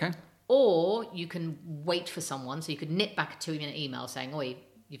 Okay. Or you can wait for someone. So you could nip back a 2-minute email saying, "Oi,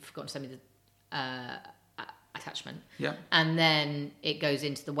 you've forgotten to send me the attachment." Yeah. And then it goes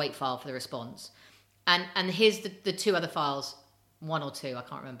into the wait file for the response. And here's the two other files, one or two, I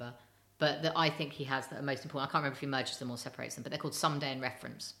can't remember, but that I think he has that are most important. I can't remember if he merges them or separates them, but they're called Someday and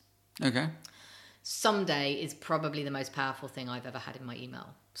Reference. Okay. Someday is probably the most powerful thing I've ever had in my email.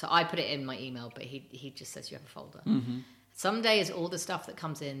 So I put it in my email, but he just says you have a folder. Mm-hmm. Someday is all the stuff that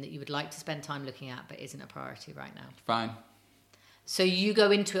comes in that you would like to spend time looking at, but isn't a priority right now. Fine. So you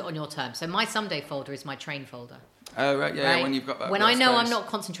go into it on your terms. So my Someday folder is my train folder. Oh, right, yeah, right? When you've got that. When I know I'm not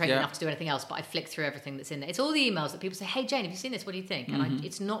concentrating enough to do anything else, but I flick through everything that's in there. It's all the emails that people say, "Hey, Jane, have you seen this? What do you think?" And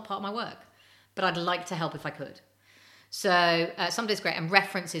it's not part of my work, but I'd like to help if I could. So Someday's great. And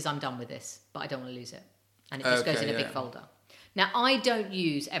References, I'm done with this, but I don't want to lose it. And it just goes in a big folder. Now, I don't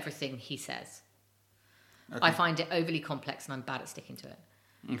use everything he says. Okay. I find it overly complex and I'm bad at sticking to it.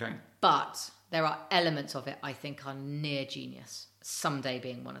 Okay. But there are elements of it I think are near genius, Someday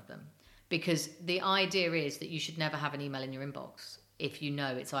being one of them. Because the idea is that you should never have an email in your inbox if you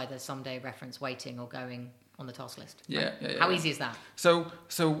know it's either Someday, Reference, waiting, or going on the task list. Right? Yeah. How easy is that? So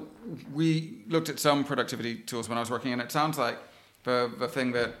we looked at some productivity tools when I was working, and it sounds like the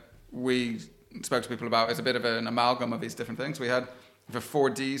thing that we spoke to people about is a bit of an amalgam of these different things. We have 4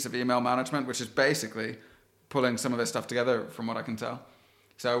 Ds of email management, which is basically pulling some of this stuff together from what I can tell.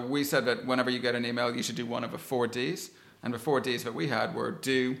 So we said that whenever you get an email, you should do one of the 4 Ds. And the 4 Ds that we had were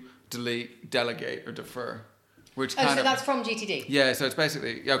do, delete, delegate, or defer. Which so that's from GTD? Yeah, so it's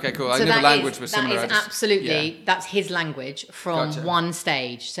basically, okay, cool. I So knew the language was similar. That is absolutely, that's his language from one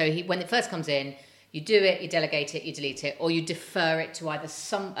stage. So when it first comes in, you do it, you delegate it, you delete it, or you defer it to either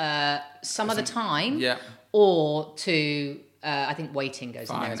some other time or to... I think waiting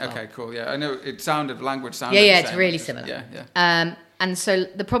goes in there as well. Okay, cool. Yeah, I know language sounded the same. It's really similar. Yeah. And so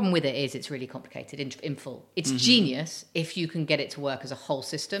the problem with it is it's really complicated in full. It's genius if you can get it to work as a whole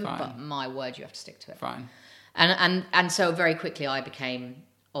system, but my word, you have to stick to it. Fine. And so very quickly I became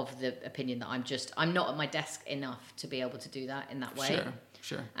of the opinion that I'm not at my desk enough to be able to do that in that way.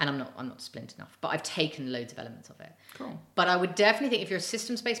 Sure. And I'm not disciplined enough, but I've taken loads of elements of it. Cool. But I would definitely think if you're a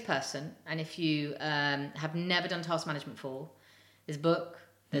systems-based person and if you have never done task management before, there's a book,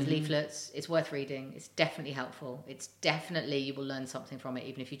 there's leaflets, it's worth reading, it's definitely helpful. It's definitely, you will learn something from it,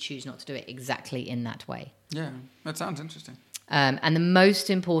 even if you choose not to do it exactly in that way. Yeah, that sounds interesting. And the most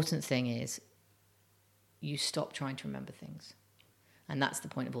important thing is you stop trying to remember things. And that's the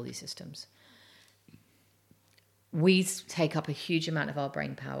point of all these systems. We take up a huge amount of our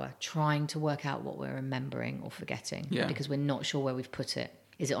brain power trying to work out what we're remembering or forgetting because we're not sure where we've put it.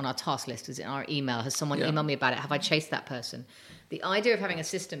 Is it on our task list? Is it in our email? Has someone emailed me about it? Have I chased that person? The idea of having a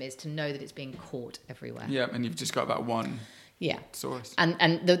system is to know that it's being caught everywhere. Yeah, and you've just got that one source. And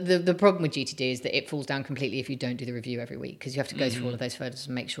the problem with GTD is that it falls down completely if you don't do the review every week because you have to go through all of those photos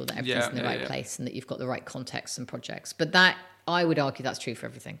and make sure that everything's in the right place and that you've got the right contexts and projects. But that, I would argue that's true for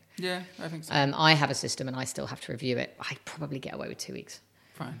everything. Yeah, I think so. I have a system and I still have to review it. I probably get away with 2 weeks.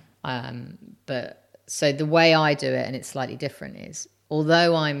 Fine. But so the way I do it, and it's slightly different, is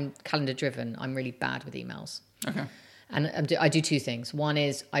although I'm calendar driven, I'm really bad with emails. Okay. And I do 2 things. One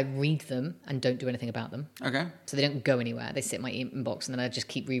is I read them and don't do anything about them. Okay. So they don't go anywhere. They sit in my inbox and then I just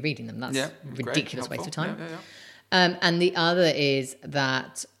keep rereading them. That's a ridiculous waste of time. Yeah. And the other is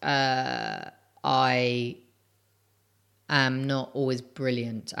that I am not always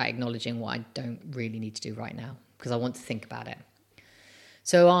brilliant at acknowledging what I don't really need to do right now because I want to think about it.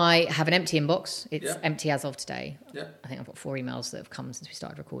 So I have an empty inbox. It's empty as of today. Yeah. I think I've got 4 emails that have come since we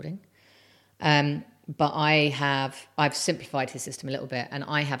started recording. But I've simplified his system a little bit, and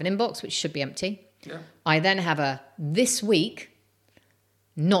I have an inbox which should be empty. Yeah. I then have a this week,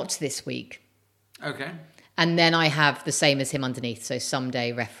 not this week. Okay. And then I have the same as him underneath, so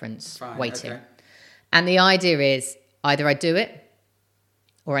someday reference waiting. Okay. And the idea is either I do it,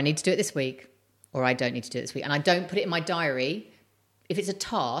 or I need to do it this week, or I don't need to do it this week. And I don't put it in my diary. If it's a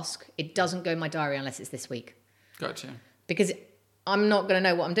task, it doesn't go in my diary unless it's this week. Gotcha. Because I'm not going to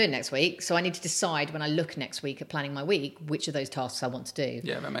know what I'm doing next week, so I need to decide when I look next week at planning my week, which of those tasks I want to do.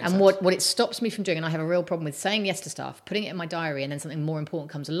 Yeah, that makes and sense. what it stops me from doing, and I have a real problem with saying yes to stuff, putting it in my diary, and then something more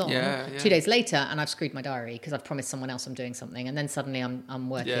important comes along 2 days later, and I've screwed my diary because I've promised someone else I'm doing something, and then suddenly I'm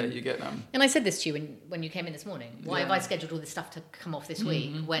working. Yeah, you get And I said this to you when you came in this morning. Why have I scheduled all this stuff to come off this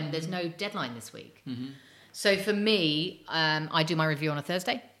week when there's no deadline this week? So for me, I do my review on a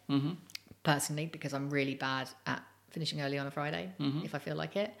Thursday, personally, because I'm really bad at finishing early on a Friday, if I feel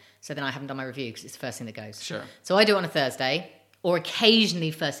like it. So then I haven't done my review because it's the first thing that goes. Sure. So I do it on a Thursday, or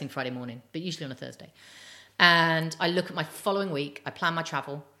occasionally first thing Friday morning, but usually on a Thursday. And I look at my following week, I plan my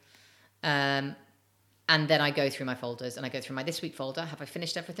travel, and then I go through my folders, and I go through my this week folder. Have I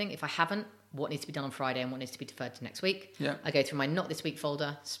finished everything? If I haven't, what needs to be done on Friday and what needs to be deferred to next week? Yeah. I go through my not this week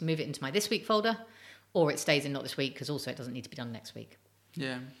folder, move it into my this week folder, or it stays in not this week because also it doesn't need to be done next week.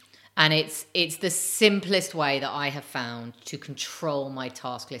 Yeah. And it's the simplest way that I have found to control my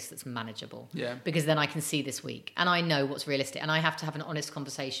task list that's manageable. Yeah. Because then I can see this week and I know what's realistic. And I have to have an honest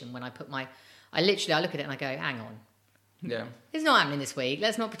conversation when I put I look at it and I go, hang on. Yeah. It's not happening this week.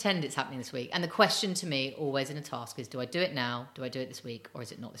 Let's not pretend it's happening this week. And the question to me always in a task is, do I do it now? Do I do it this week? Or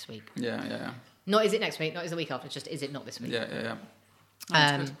is it not this week? Yeah. Not is it next week? Not is it the week after? It's just, is it not this week? Yeah.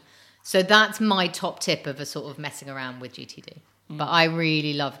 That's good. So that's my top tip of a sort of messing around with GTD. But I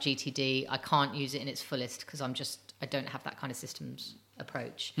really love GTD. I can't use it in its fullest because I don't have that kind of systems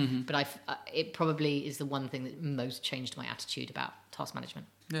approach. But it probably is the one thing that most changed my attitude about task management.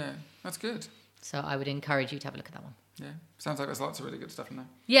 Yeah, that's good. So I would encourage you to have a look at that one. Yeah, sounds like there's lots of really good stuff in there.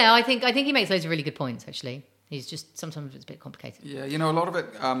 Yeah, I think he makes loads of really good points, actually. He's just, sometimes it's a bit complicated. Yeah, a lot of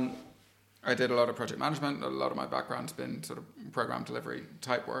it, I did a lot of project management. A lot of my background's been sort of program delivery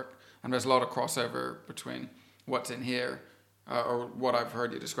type work. And there's a lot of crossover between what's in here or what I've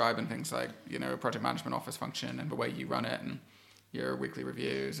heard you describe in things like, a project management office function and the way you run it and your weekly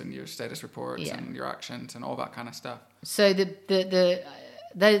reviews and your status reports and your actions and all that kind of stuff. So the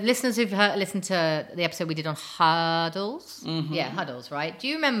listeners who've listened to the episode we did on huddles, huddles, right? Do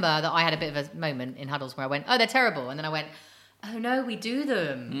you remember that I had a bit of a moment in huddles where I went, oh, they're terrible, and then I went, oh no, we do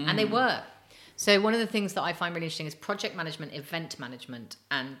them, and they work. So one of the things that I find really interesting is project management, event management,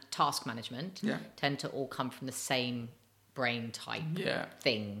 and task management tend to all come from the same brain type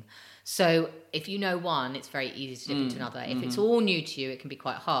thing. So if you know one, it's very easy to dip into another. If it's all new to you, it can be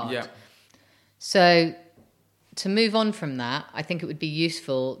quite hard. Yeah. So to move on from that, I think it would be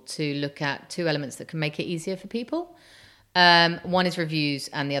useful to look at two elements that can make it easier for people. One is reviews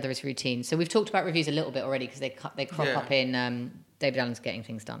and the other is routine. So we've talked about reviews a little bit already because they crop up in David Allen's Getting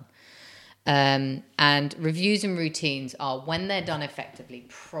Things Done. And reviews and routines are, when they're done effectively,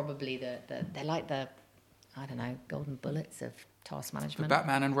 probably they're like the, I don't know, golden bullets of task management. The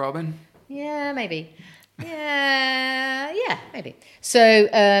Batman and Robin. Yeah, maybe. Yeah, maybe.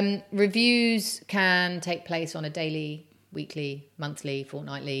 So reviews can take place on a daily, weekly, monthly,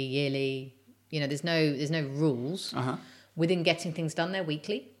 fortnightly, yearly. There's no rules within getting things done. They're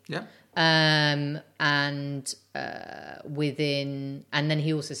weekly. Yeah. And then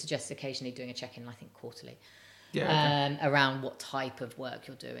he also suggests occasionally doing a check-in, I think quarterly, around what type of work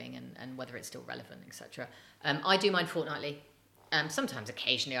you're doing and whether it's still relevant, etc. I do mine fortnightly. Sometimes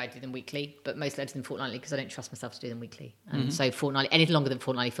occasionally I do them weekly, but mostly I do them fortnightly because I don't trust myself to do them weekly. And so fortnightly, anything longer than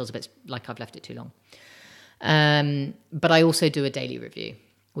fortnightly feels a bit like I've left it too long. But I also do a daily review,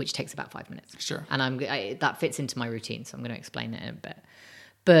 which takes about 5 minutes. Sure. And that fits into my routine, so I'm going to explain it in a bit.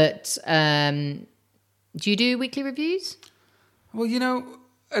 But do you do weekly reviews? Well,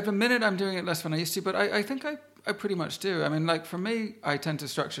 at the minute I'm doing it less than I used to, but I think I pretty much do. I mean, like for me, I tend to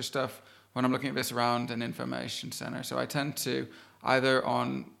structure stuff when I'm looking at this around an information center. So I tend to either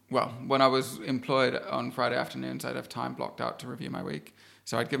when I was employed on Friday afternoons, I'd have time blocked out to review my week.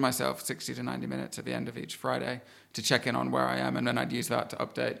 So I'd give myself 60 to 90 minutes at the end of each Friday to check in on where I am. And then I'd use that to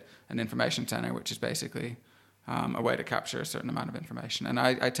update an information center, which is basically a way to capture a certain amount of information. And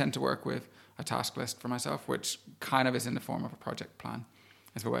I tend to work with a task list for myself, which kind of is in the form of a project plan.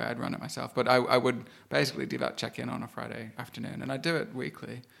 Is the way I'd run it myself. But I would basically do that check-in on a Friday afternoon, and I'd do it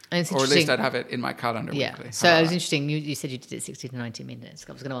weekly. Or at least I'd have it in my calendar weekly. So it was interesting. You said you did it 60 to 90 minutes.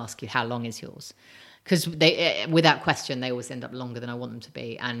 I was going to ask you, how long is yours? Because without question, they always end up longer than I want them to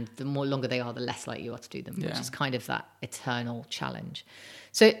be. And the more longer they are, the less likely you are to do them, which is kind of that eternal challenge.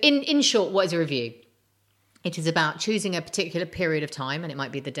 So in short, what is a review? It is about choosing a particular period of time, and it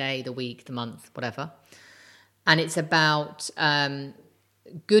might be the day, the week, the month, whatever. And it's about...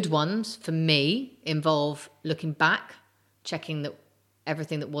 good ones for me involve looking back, checking that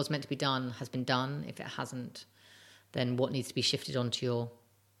everything that was meant to be done has been done. If it hasn't, then what needs to be shifted onto your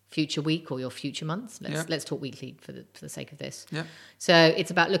future week or your future months. Let's talk weekly for the sake of this. Yeah. So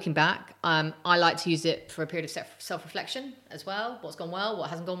it's about looking back. I like to use it for a period of self-reflection as well. What's gone well? What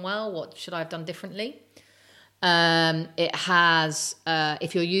hasn't gone well? What should I have done differently? It has,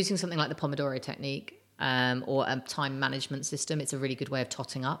 if you're using something like the pomodorro technique, or a time management system, it's a really good way of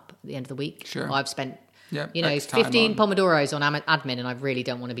totting up at the end of the week. Sure. I've spent, 15 pomodoros on admin, and I really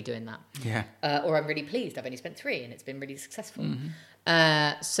don't want to be doing that. Yeah. Or I'm really pleased I've only spent 3, and it's been really successful.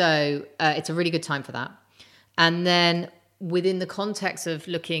 Mm-hmm. So it's a really good time for that. And then within the context of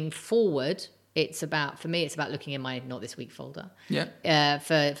looking forward, it's about looking in my Not This Week folder. Yeah.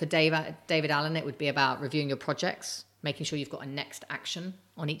 For David Allen, it would be about reviewing your projects, making sure you've got a next action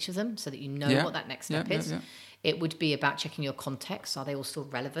on each of them so that you know what that next step is. It would be about checking your context. Are they all still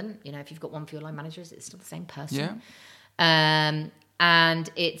relevant? If you've got one for your line managers, it's still the same person. Yeah. And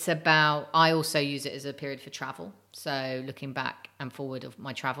it's about, I also use it as a period for travel. So looking back and forward of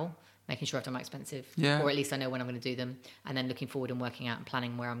my travel, making sure I've done my expensive, or at least I know when I'm going to do them, and then looking forward and working out and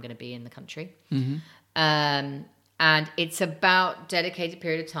planning where I'm going to be in the country. Mm-hmm. And it's about dedicated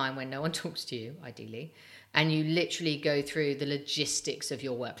period of time when no one talks to you, ideally, and you literally go through the logistics of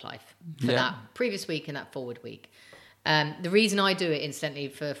your work life for that previous week and that forward week. The reason I do it incidentally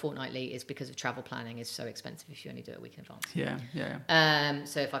for fortnightly is because of travel planning is so expensive if you only do it a week in advance.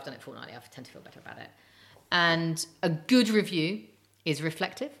 So if I've done it fortnightly, I tend to feel better about it. And a good review is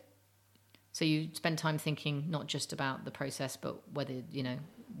reflective. So you spend time thinking not just about the process, but whether,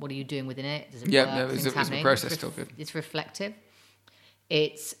 what are you doing within it? Does it work? Is the process still good? It's reflective.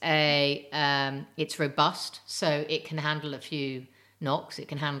 It's it's robust, so it can handle a few knocks. It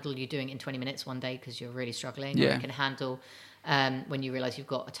can handle you doing it in 20 minutes one day because you're really struggling. Yeah. Or it can handle when you realise you've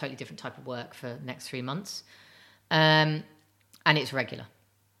got a totally different type of work for the next 3 months. And it's regular.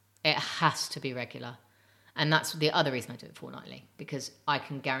 It has to be regular. And that's the other reason I do it fortnightly, because I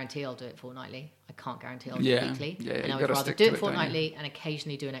can guarantee I'll do it fortnightly. I can't guarantee I'll do it weekly. And I would rather do it fortnightly and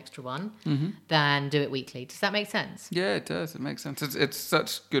occasionally do an extra one than do it weekly. Does that make sense? Yeah, it does. It makes sense. It's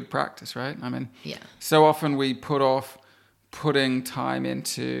such good practice, right? I mean, so often we put off putting time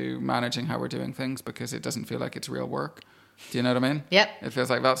into managing how we're doing things because it doesn't feel like it's real work. Do you know what I mean? Yep. It feels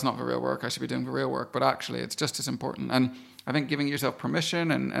like that's not the real work. I should be doing the real work. But actually, it's just as important. And I think giving yourself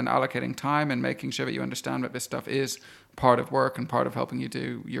permission and allocating time and making sure that you understand that this stuff is part of work and part of helping you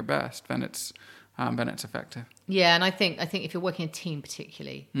do your best, then it's effective. Yeah, and I think if you're working in a team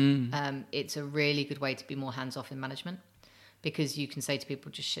particularly, it's a really good way to be more hands-off in management, because you can say to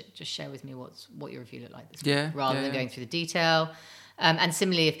people, just share with me what your review looked like this week, rather than going through the detail. And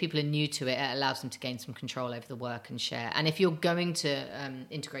similarly, if people are new to it, it allows them to gain some control over the work and share. And if you're going to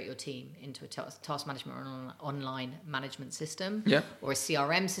integrate your team into a task management or an online management system, or a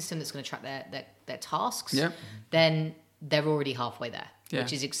CRM system that's going to track their tasks, then they're already halfway there,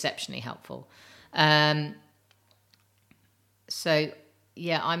 which is exceptionally helpful. So,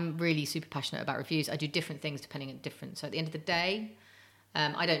 I'm really super passionate about reviews. I do different things depending on different. So at the end of the day,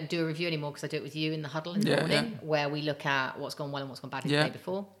 I don't do a review anymore because I do it with you in the huddle in the morning, where we look at what's gone well and what's gone badly the day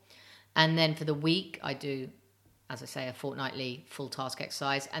before. And then for the week, I do, as I say, a fortnightly full task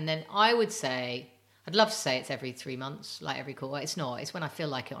exercise. And then I would say, I'd love to say it's every 3 months, like every quarter. It's not. It's when I feel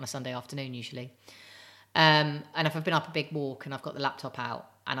like it on a Sunday afternoon usually. And if I've been up a big walk and I've got the laptop out,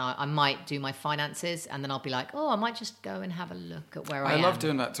 and I might do my finances, and then I'll be like, I might just go and have a look at where I am. I love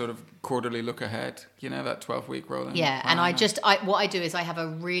doing that sort of quarterly look ahead, that 12-week rolling. Yeah, and what I do is I have a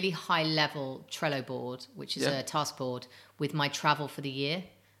really high level Trello board, which is a task board with my travel for the year.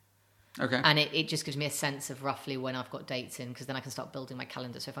 Okay. And it just gives me a sense of roughly when I've got dates in, because then I can start building my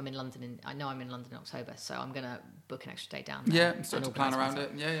calendar. So if I'm in London, I know I'm in London in October, so I'm going to book an extra day down there. Yeah, and start to plan around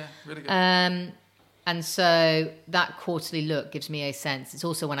it. Yeah, really good. And so that quarterly look gives me a sense. It's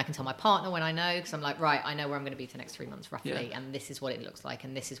also when I can tell my partner when I know, because I'm like, right, I know where I'm going to be for the next 3 months roughly, and this is what it looks like,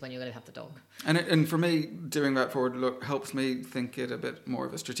 and this is when you're going to have the dog. And for me, doing that forward look helps me think it a bit more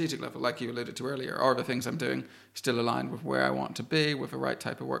of a strategic level, like you alluded to earlier. Are the things I'm doing still aligned with where I want to be, with the right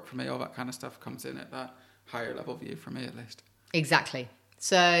type of work for me? All that kind of stuff comes in at that higher level view for me, at least. Exactly.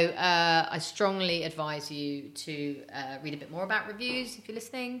 So I strongly advise you to read a bit more about reviews if you're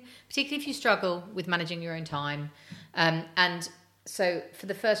listening, particularly if you struggle with managing your own time. And so for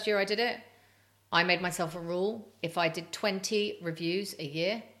the first year I did it, I made myself a rule. If I did 20 reviews a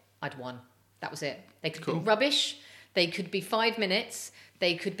year, I'd won. That was it. They could be rubbish. They could be 5 minutes.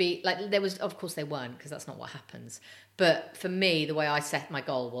 They could be of course they weren't, because that's not what happens. But for me, the way I set my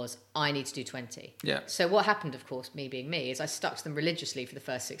goal was I need to do 20. Yeah. So what happened, of course, me being me, is I stuck to them religiously for the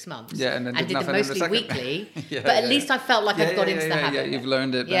first 6 months. Yeah, and then did them mostly weekly. But at least I felt like I got into the habit. Yeah, you've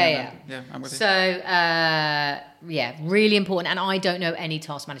learned it. Yeah, I'm with you. So, really important. And I don't know any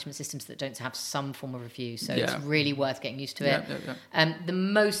task management systems that don't have some form of review. So it's really worth getting used to it. Yeah. The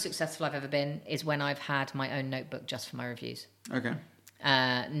most successful I've ever been is when I've had my own notebook just for my reviews. Okay.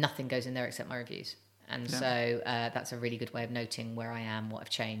 Nothing goes in there except my reviews. And so that's a really good way of noting where I am, what I've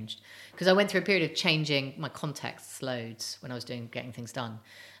changed. Because I went through a period of changing my contexts loads when I was getting things done.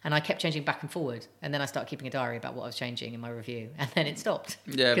 And I kept changing back and forward. And then I started keeping a diary about what I was changing in my review. And then it stopped.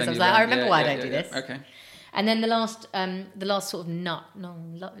 Yeah. Because I was like, I remember why I don't do this. Okay. And then the last sort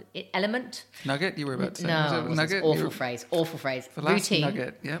of element. Nugget, you were about to say. No, nugget? Awful phrase. The last routine.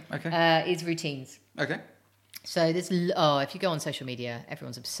 nugget, yeah, okay. Is routines. Okay. So if you go on social media,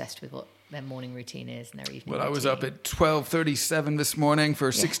 everyone's obsessed with what their morning routine is and their evening routine. I was up at 12:37 this morning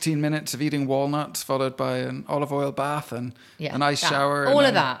for 16 minutes of eating walnuts, followed by an olive oil bath and an ice shower. All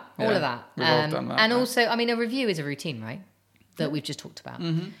of that. We've all done that. And also, I mean, a review is a routine, right? That we've just talked about.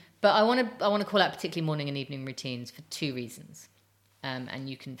 Mm-hmm. But I want to call out particularly morning and evening routines for 2 reasons. And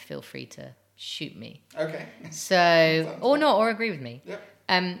you can feel free to shoot me. Okay. So, or agree with me. Yep.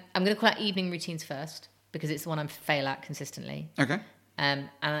 I'm going to call out evening routines first, because it's the one I fail at consistently. Okay. And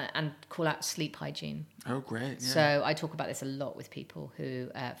call out sleep hygiene. Oh, great. Yeah. So I talk about this a lot with people who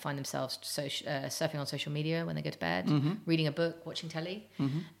find themselves surfing on social media when they go to bed, reading a book, watching telly,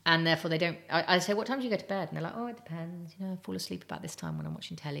 and therefore they don't. I say, what time do you go to bed? And they're like, it depends. I fall asleep about this time when I'm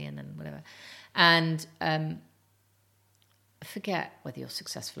watching telly, and then whatever. And forget whether you're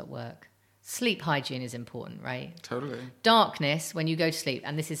successful at work. Sleep hygiene is important, right? Totally. Darkness when you go to sleep,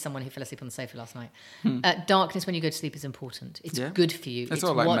 and this is someone who fell asleep on the sofa last night. Darkness when you go to sleep is important. It's good for you. It's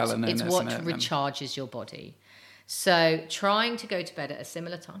all like melanin. It's what recharges your body. So trying to go to bed at a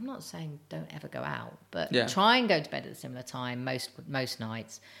similar time. I'm not saying don't ever go out, but try and go to bed at a similar time most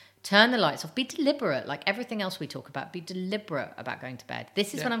nights. Turn the lights off. Be deliberate, like everything else we talk about. Be deliberate about going to bed.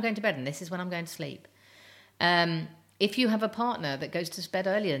 This is when I'm going to bed, and this is when I'm going to sleep. If you have a partner that goes to bed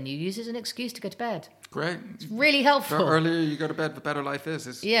earlier than you, use it as an excuse to go to bed. Great. It's really helpful. The earlier you go to bed, the better life is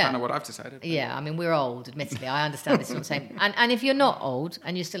kind of what I've decided. Yeah, I mean, we're old, admittedly. I understand this is what I'm saying. And if you're not old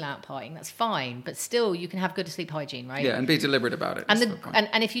and you're still out partying, that's fine. But still, you can have good sleep hygiene, right? Yeah, and be deliberate about it.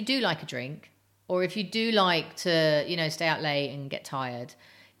 And if you do like a drink, or if you do like to, stay out late and get tired,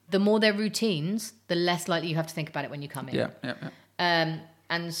 the more they're routines, the less likely you have to think about it when you come in. Yeah.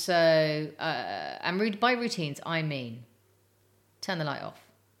 And so, by routines, I mean, turn the light off.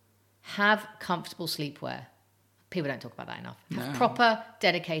 Have comfortable sleepwear. People don't talk about that enough. Have proper,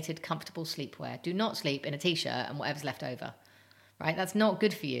 dedicated, comfortable sleepwear. Do not sleep in a t-shirt and whatever's left over. Right? That's not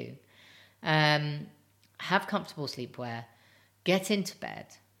good for you. Have comfortable sleepwear. Get into bed.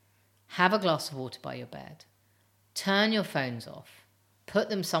 Have a glass of water by your bed. Turn your phones off. Put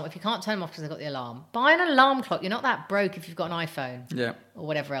them somewhere. If you can't turn them off because they've got the alarm, buy an alarm clock. You're not that broke if you've got an iPhone. Yeah. Or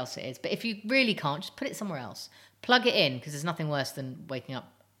whatever else it is. But if you really can't, just put it somewhere else. Plug it in, because there's nothing worse than waking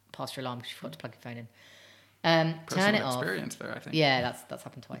up past your alarm because you forgot to plug your phone in. Turn it off. Experience there, I think. Yeah, that's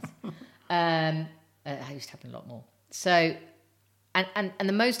happened twice. It used to happen a lot more. So, and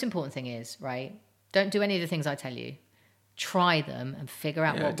the most important thing is, right, don't do any of the things I tell you. Try them and figure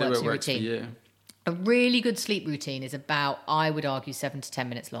out what works in your routine. For you. A really good sleep routine is about, I would argue, 7 to 10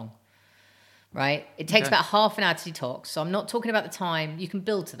 minutes long. Right? It takes about half an hour to detox. So I'm not talking about the time. You can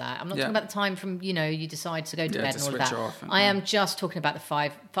build to that. I'm not talking about the time from, you decide to go to bed and all of that. I am just talking about the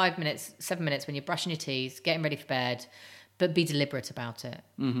 5 minutes, 7 minutes when you're brushing your teeth, getting ready for bed, but be deliberate about it.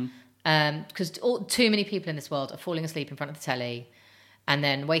 Because too many people in this world are falling asleep in front of the telly and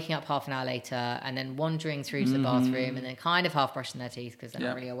then waking up half an hour later and then wandering through to the bathroom and then kind of half brushing their teeth because they're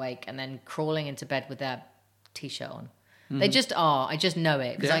not really awake and then crawling into bed with their t-shirt on. They just are. I just know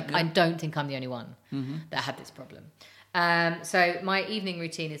it because I don't think I'm the only one that had this problem. So my evening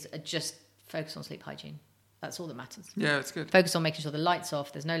routine is just focus on sleep hygiene. That's all that matters. Yeah, it's good. Focus on making sure the light's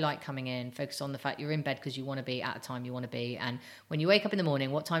off. There's no light coming in. Focus on the fact you're in bed because you want to be at a time you want to be. And when you wake up in the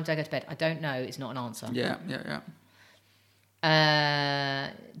morning, what time do I go to bed? I don't know. It's not an answer. Yeah.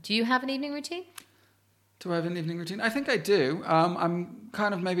 Do you have an evening routine? Do I have an evening routine? I think I do. I'm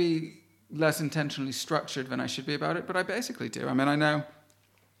kind of maybe less intentionally structured than I should be about it, but I basically do. I mean, I know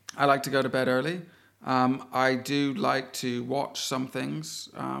I like to go to bed early. I do like to watch some things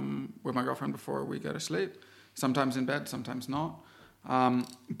with my girlfriend before we go to sleep. Sometimes in bed, sometimes not.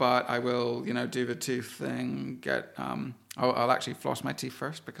 But I will, do the tooth thing. I'll actually floss my teeth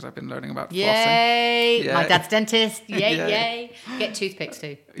first because I've been learning about flossing. Yay! My dad's dentist. Yay! Get toothpicks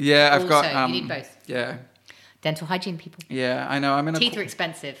too. Yeah, I've got. You need both. Yeah. Dental hygiene, people. Yeah, I know. Teeth are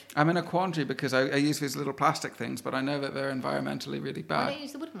expensive. I'm in a quandary because I use these little plastic things, but I know that they're environmentally really bad. Why don't you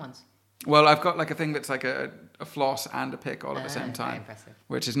use the wooden ones? Well, I've got like a thing that's like a floss and a pick all at the same time, impressive.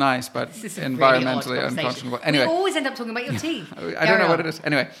 Which is nice, but this is environmentally really unconscionable. Anyway, we always end up talking about your teeth. I don't know what it is.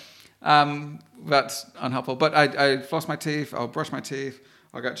 Anyway, that's unhelpful. But I floss my teeth, I'll brush my teeth,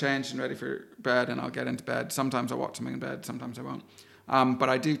 I'll get changed and ready for bed, and I'll get into bed. Sometimes I'll watch something in bed, sometimes I won't. But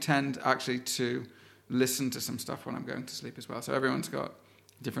I do tend actually to listen to some stuff when I'm going to sleep as well. So everyone's got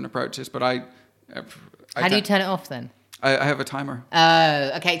different approaches, but How do you turn it off then? I have a timer.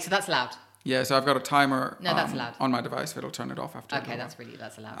 Oh, okay, so that's allowed. Yeah, so I've got a timer that's allowed. on my device that'll turn it off after. Okay, that's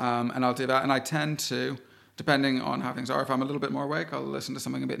allowed. And I'll do that. And I tend to, depending on how things are, if I'm a little bit more awake, I'll listen to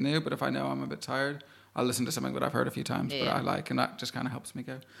something a bit new. But if I know I'm a bit tired, I'll listen to something that I've heard a few times, but I like, and that just kind of helps me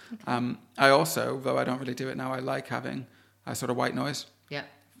go. Okay. I also, though I don't really do it now, I like having a sort of white noise. Yeah.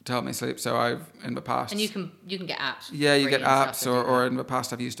 To help me sleep. So I've, in the past... And you can get apps. Yeah, you get apps, or in the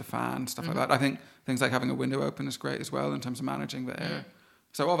past I've used a fan, stuff like that. I think things like having a window open is great as well in terms of managing the air.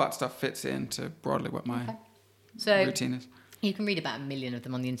 So all that stuff fits into broadly what my routine is. You can read about a million of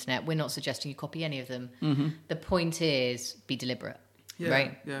them on the internet. We're not suggesting you copy any of them. The point is, be deliberate.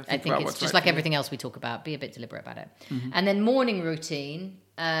 Right? Yeah, I think it's just like everything else we talk about. Be a bit deliberate about it. And then morning routine.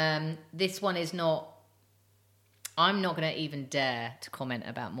 This one is not... I'm not going to even dare to comment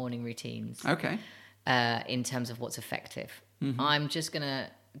about morning routines. Okay. In terms of what's effective. I'm just going to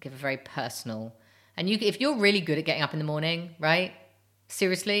give a very personal... And if you're really good at getting up in the morning, right?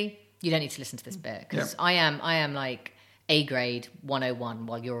 Seriously, you don't need to listen to this bit. Because I am like A grade 101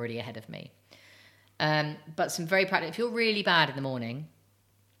 while you're already ahead of me. But some very practical... If you're really bad in the morning...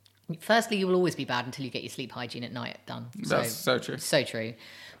 Firstly, you will always be bad until you get your sleep hygiene at night done. That's so true. So true.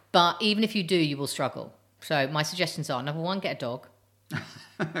 But even if you do, you will struggle. So my suggestions are, number one, get a dog.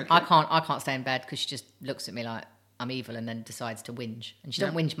 Okay. I can't stay in bed because she just looks at me like I'm evil and then decides to whinge. And she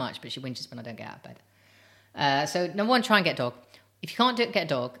don't whinge much, but she whinges when I don't get out of bed. So number one, try and get a dog. If you can't get a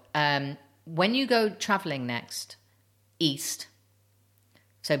dog, when you go travelling next, east,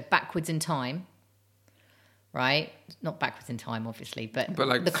 so backwards in time, right? Not backwards in time, obviously, but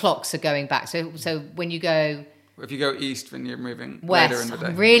like the clocks are going back. So when you go... If you go east, when you're moving west, later in the day.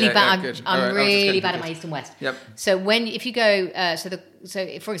 I'm really bad. Good. I'm Right, really bad at my east and west. Yep. So if you go,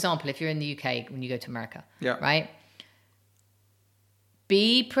 so for example, if you're in the UK, when you go to America, right?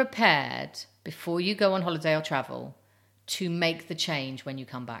 Be prepared before you go on holiday or travel to make the change when you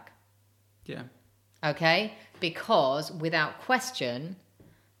come back. Yeah. Okay? Because without question,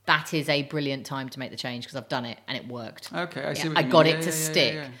 that is a brilliant time to make the change because I've done it and it worked. Okay, I see what I you mean. got it to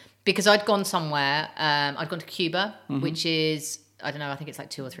stick. Yeah. Because I'd gone somewhere, I'd gone to Cuba, which is, I don't know, I think it's like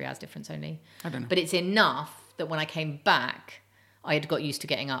 2 or 3 hours difference only. I don't know. But it's enough that when I came back, I had got used to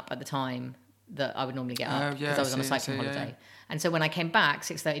getting up at the time that I would normally get up because I was on a cycling holiday. Yeah. And so when I came back,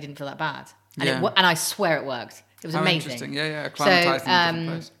 6:30 didn't feel that bad. And, and I swear it worked. It was amazing. Interesting. Yeah. Acclimatized in a different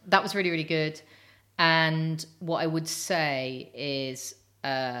place. That was really, really good. And what I would say is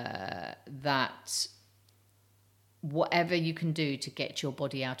that whatever you can do to get your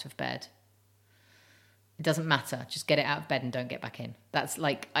body out of bed, it doesn't matter. Just get it out of bed and don't get back in. That's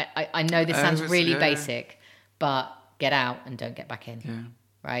like, I know this sounds really basic, but get out and don't get back in. Yeah.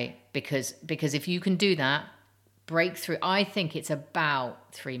 Right? Because if you can do that, break through. I think it's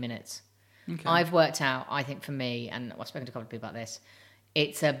about 3 minutes. Okay. I've worked out, I think for me, and I've spoken to a couple of people about this,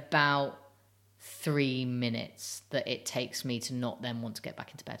 it's about 3 minutes that it takes me to not then want to get back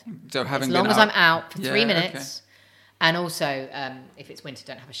into bed. So as long as I'm out for 3 minutes. Okay. And also, if it's winter,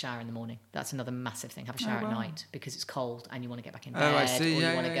 don't have a shower in the morning. That's another massive thing. Have a shower at night because it's cold and you want to get back in bed. I see. Or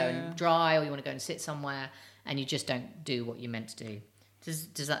you want to go and dry, or you want to go and sit somewhere, and you just don't do what you're meant to do.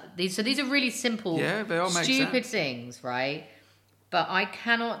 Does that? These are really simple, they all make stupid sense. Things, right? But I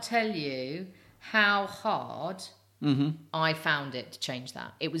cannot tell you how hard I found it to change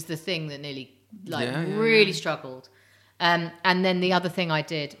that. It was the thing that nearly really struggled. And then the other thing I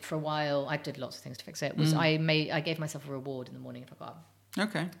did for a while, I did lots of things to fix it, was I gave myself a reward in the morning if I got up.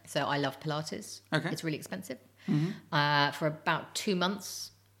 Okay. So I love Pilates. Okay. It's really expensive. For about 2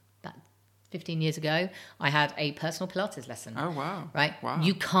 months, about 15 years ago, I had a personal Pilates lesson. Oh, wow. Right? Wow.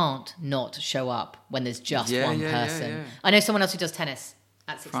 You can't not show up when there's just one person. Yeah. I know someone else who does tennis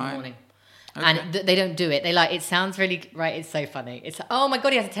at 6 in the morning. Okay. And they don't do it. They it sounds really, right, it's so funny. It's, oh my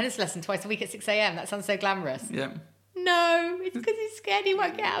God, he has a tennis lesson twice a week at 6 a.m. That sounds so glamorous. Yeah. No, it's because he's scared he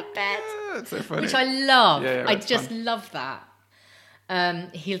won't get out of bed. That's so funny. Which I love. Yeah, I just love that.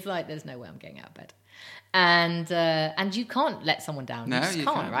 He's like, there's no way I'm getting out of bed. And you can't let someone down. No, you just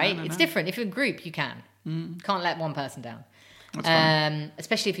can't, right? No. It's different. If you're in a group, you can. Can't let one person down. That's fine.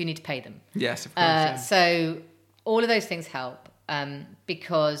 Especially if you need to pay them. Yes, of course. So all of those things help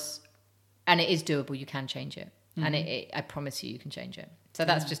because, and it is doable, you can change it. And I promise you can change it. So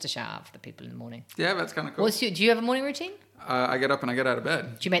that's just a shout out for the people in the morning. Yeah, that's kind of cool. Do you have a morning routine? I get up and I get out of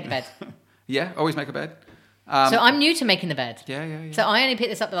bed. Do you make the bed? Yeah, always make a bed. So I'm new to making the bed. Yeah. So I only picked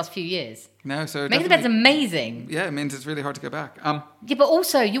this up the last few years. No, so making the bed's amazing. Yeah, it means it's really hard to go back. Yeah, but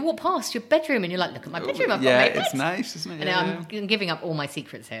also you walk past your bedroom and you're like, look at my bedroom. I've got my bed. Yeah, it's nice, isn't it? And I'm giving up all my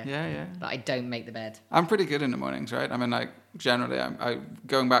secrets here. Yeah. But I don't make the bed. I'm pretty good in the mornings, right? I mean, like generally, I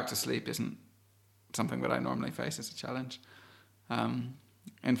going back to sleep isn't something that I normally face as a challenge.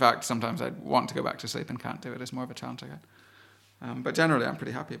 In fact, sometimes I want to go back to sleep and can't do it. It's more of a challenge I get. But generally, I'm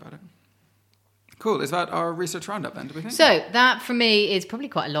pretty happy about it. Cool. Is that our research roundup then, do we think? So that for me is probably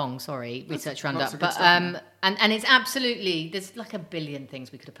quite a long, research roundup. But and it's absolutely, there's like a billion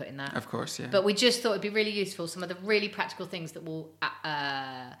things we could have put in that. Of course, yeah. But we just thought it'd be really useful, some of the really practical things that will,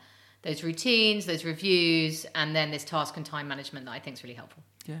 those routines, those reviews, and then this task and time management that I think is really helpful.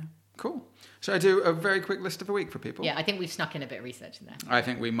 Yeah. Cool. Should I do a very quick list of the week for people? Yeah, I think we've snuck in a bit of research in there. I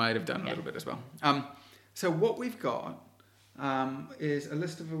think we might have done a little bit as well. So what we've got is a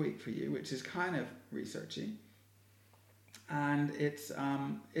list of the week for you, which is kind of researchy. And it's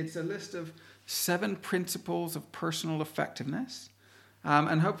a list of 7 principles of personal effectiveness.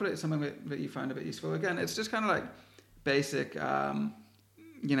 And hopefully it's something that you find a bit useful. Again, it's just kind of like basic,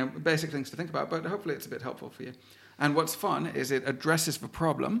 basic things to think about, but hopefully it's a bit helpful for you. And what's fun is it addresses the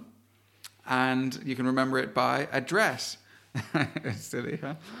problem, and you can remember it by address. It's silly,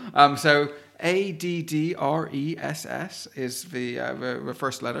 huh? So ADDRESS is the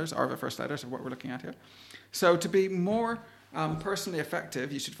first letters, are the first letters of what we're looking at here. So to be more personally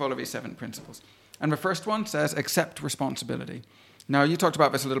effective, you should follow these 7 principles. And the first one says accept responsibility. Now, you talked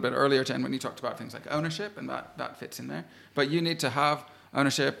about this a little bit earlier, Jen, when you talked about things like ownership, and that fits in there. But you need to have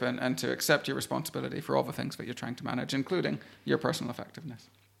ownership and to accept your responsibility for all the things that you're trying to manage, including your personal effectiveness.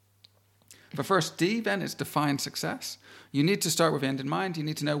 The first D, then, is define success. You need to start with the end in mind. You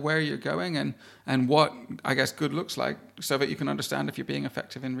need to know where you're going and what, I guess, good looks like so that you can understand if you're being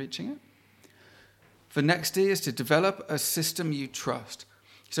effective in reaching it. The next D is to develop a system you trust.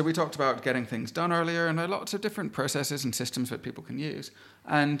 So we talked about getting things done earlier, and there are lots of different processes and systems that people can use.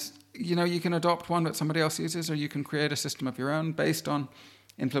 And, you can adopt one that somebody else uses, or you can create a system of your own based on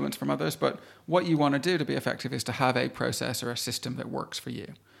influence from others. But what you want to do to be effective is to have a process or a system that works for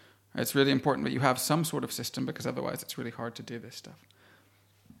you. It's really important that you have some sort of system, because otherwise it's really hard to do this stuff.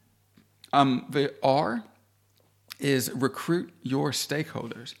 The R is recruit your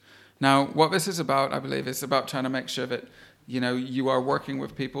stakeholders. Now, what this is about, I believe, is about trying to make sure that you are working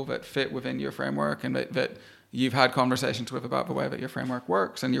with people that fit within your framework, and that you've had conversations with about the way that your framework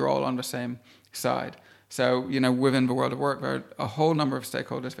works, and you're all on the same side. So, within the world of work, there are a whole number of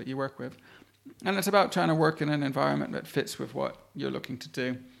stakeholders that you work with. And it's about trying to work in an environment that fits with what you're looking to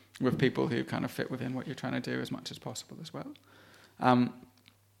do, with people who kind of fit within what you're trying to do as much as possible as well.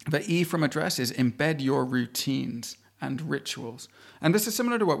 The E from address is embed your routines and rituals. And this is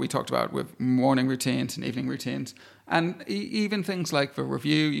similar to what we talked about with morning routines and evening routines. And even things like the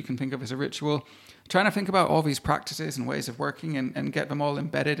review, you can think of as a ritual. Trying to think about all these practices and ways of working and get them all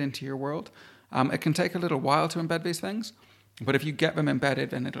embedded into your world. It can take a little while to embed these things, but if you get them embedded,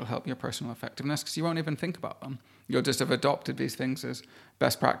 then it'll help your personal effectiveness, because you won't even think about them. You'll just have adopted these things as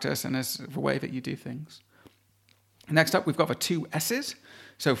best practice and as the way that you do things. Next up, we've got the 2 S's.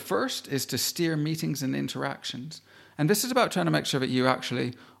 So first is to steer meetings and interactions. And this is about trying to make sure that you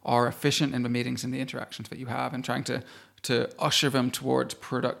actually are efficient in the meetings and the interactions that you have, and trying to usher them towards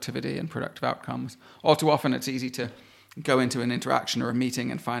productivity and productive outcomes. All too often, it's easy to go into an interaction or a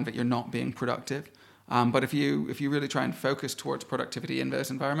meeting and find that you're not being productive. But if you really try and focus towards productivity in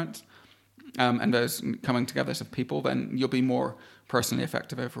those environments, and those coming together of people, then you'll be more personally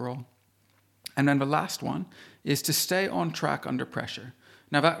effective overall. And then the last one is to stay on track under pressure.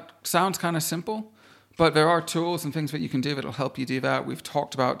 Now, that sounds kind of simple, but there are tools and things that you can do that will help you do that. We've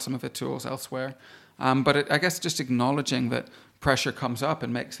talked about some of the tools elsewhere. But I guess just acknowledging that pressure comes up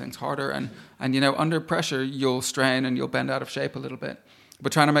and makes things harder. And under pressure, you'll strain and you'll bend out of shape a little bit.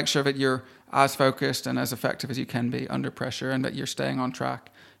 But trying to make sure that you're as focused and as effective as you can be under pressure, and that you're staying on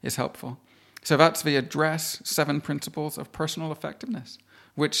track, is helpful. So that's the address 7 principles of personal effectiveness.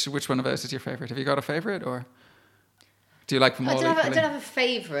 Which one of those is your favorite? Have you got a favorite, or do you like them all equally? I don't have a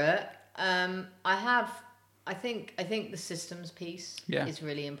favorite. I think the systems piece is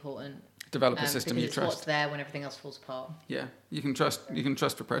really important. Develop a system you it's trust. What's there when everything else falls apart. Yeah, you can trust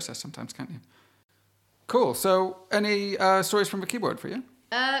the process sometimes, can't you? Cool. So, any stories from the keyboard for you?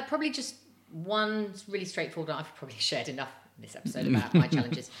 Probably just one really straightforward one. I've probably shared enough in this episode about my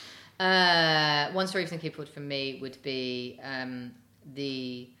challenges. One story from the keyboard for me would be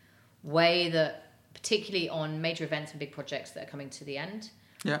the way that, particularly on major events and big projects that are coming to the end,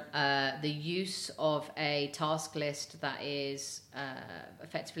 the use of a task list that is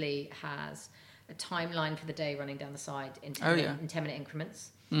effectively has a timeline for the day running down the side in 10-minute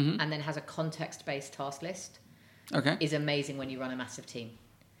increments, and then has a context-based task list, is amazing when you run a massive team.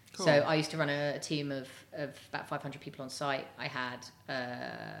 Cool. So I used to run a team of about 500 people on site. I had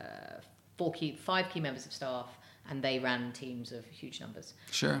 5 key members of staff, and they ran teams of huge numbers.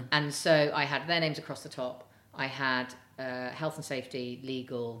 Sure. And so I had their names across the top. I had health and safety,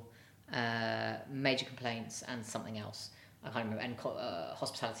 legal, major complaints, and something else. I can't remember, and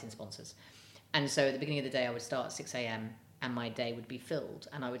hospitality and sponsors. And so at the beginning of the day, I would start at 6 a.m. and my day would be filled.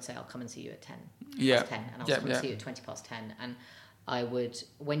 And I would say, I'll come and see you at 10 past 10. And I'll come and see you at 20 past 10. And I would,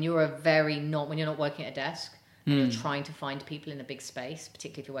 when you're not working at a desk, and you're trying to find people in a big space,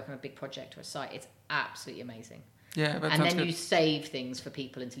 particularly if you're working on a big project or a site, it's absolutely amazing. Yeah, and then you save things for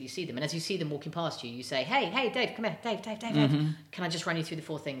people until you see them. And as you see them walking past you, you say, hey, Dave, come here. Dave. Can I just run you through the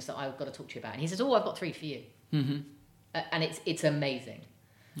 4 things that I've got to talk to you about? And he says, I've got 3 for you. And it's amazing.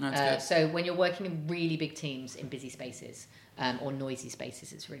 That's good. So when you're working in really big teams in busy spaces or noisy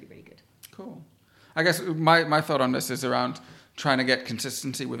spaces, it's really, really good. Cool. I guess my thought on this is around trying to get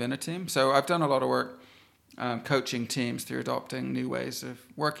consistency within a team. So I've done a lot of work coaching teams through adopting new ways of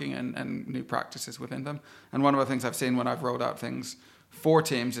working and new practices within them. And one of the things I've seen when I've rolled out things for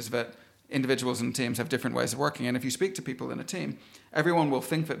teams is that individuals and teams have different ways of working. And if you speak to people in a team, everyone will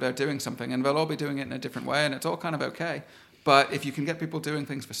think that they're doing something, and they'll all be doing it in a different way, and it's all kind of okay. But if you can get people doing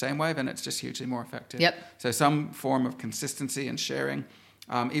things the same way, then it's just hugely more effective. Yep. So some form of consistency and sharing,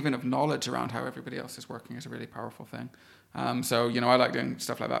 even of knowledge around how everybody else is working, is a really powerful thing. So I like doing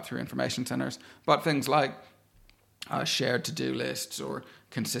stuff like that through information centers. But things like shared to-do lists or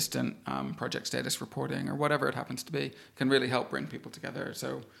consistent project status reporting or whatever it happens to be can really help bring people together.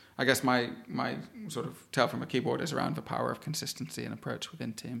 So I guess my sort of tell from a keyboard is around the power of consistency and approach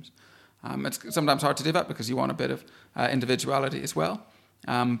within teams. It's sometimes hard to do that because you want a bit of individuality as well.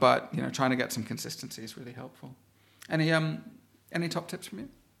 But trying to get some consistency is really helpful. Any top tips from you?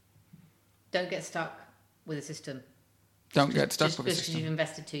 Don't get stuck with a system. Don't get stuck with a system. Just because you've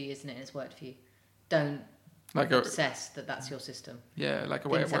invested 2 years in it and it's worked for you. Don't obsess that that's your system. Yeah, like a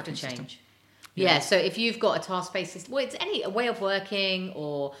way of working Things have to change. system. Yeah, so if you've got a task-based system, well, it's a way of working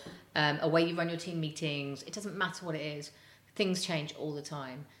or a way you run your team meetings. It doesn't matter what it is. Things change all the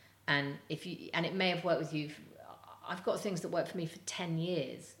time. And it may have worked with you. I've got things that worked for me for 10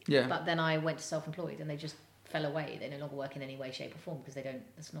 years. Yeah. But then I went to self-employed and they just fell away. They no longer work in any way, shape or form because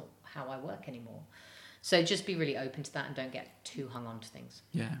that's not how I work anymore. So just be really open to that and don't get too hung on to things.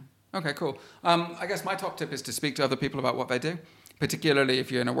 Yeah. Okay, cool. I guess my top tip is to speak to other people about what they do, particularly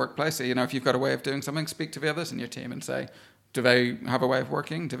if you're in a workplace. So, if you've got a way of doing something, speak to the others in your team and say, do they have a way of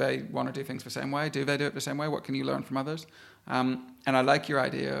working? Do they want to do things the same way? Do they do it the same way? What can you learn from others? And I like your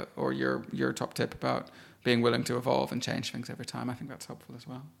idea or your top tip about being willing to evolve and change things every time. I think that's helpful as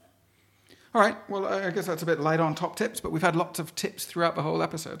well. All right. Well, I guess that's a bit light on top tips, but we've had lots of tips throughout the whole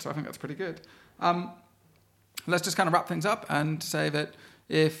episode, so I think that's pretty good. Let's just kind of wrap things up and say that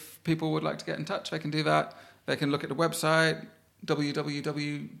if people would like to get in touch, they can do that. They can look at the website,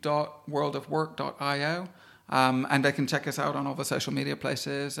 www.worldofwork.io, and they can check us out on all the social media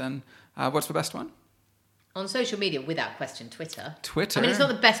places. And what's the best one? On social media, without question, Twitter. Twitter? I mean, it's not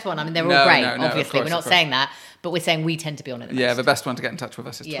the best one. I mean, they're all great, obviously. Course, we're not saying that, but we're saying we tend to be on it the most. most. The best one to get in touch with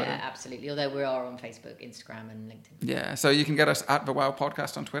us is Twitter. Yeah, absolutely. Although we are on Facebook, Instagram and LinkedIn. Yeah, so you can get us at The Wow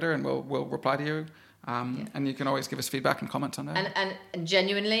Podcast on Twitter and we'll reply to you. And you can always give us feedback and comments on that. And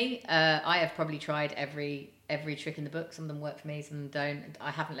genuinely, I have probably tried every trick in the book. Some of them work for me, some of them don't.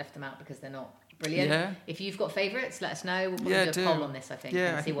 I haven't left them out because they're not brilliant. Yeah. If you've got favourites, let us know. We'll probably do a poll on this, I think,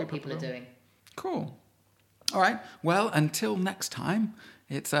 and see what people are doing. Cool. All right. Well, until next time,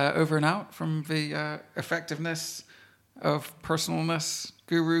 it's over and out from the effectiveness of personalness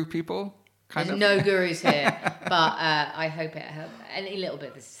guru people. There's no gurus here, but I hope it helped. Any little bit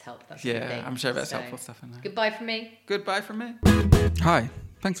of this has helped. That's I'm sure that's helpful stuff in there. Goodbye from me. Goodbye from me. Hi.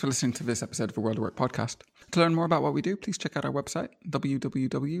 Thanks for listening to this episode of the World of Work podcast. To learn more about what we do, please check out our website,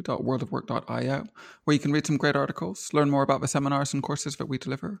 www.worldofwork.io, where you can read some great articles, learn more about the seminars and courses that we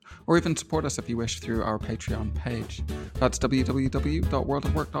deliver, or even support us if you wish through our Patreon page. That's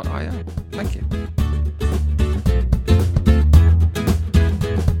www.worldofwork.io. Thank you.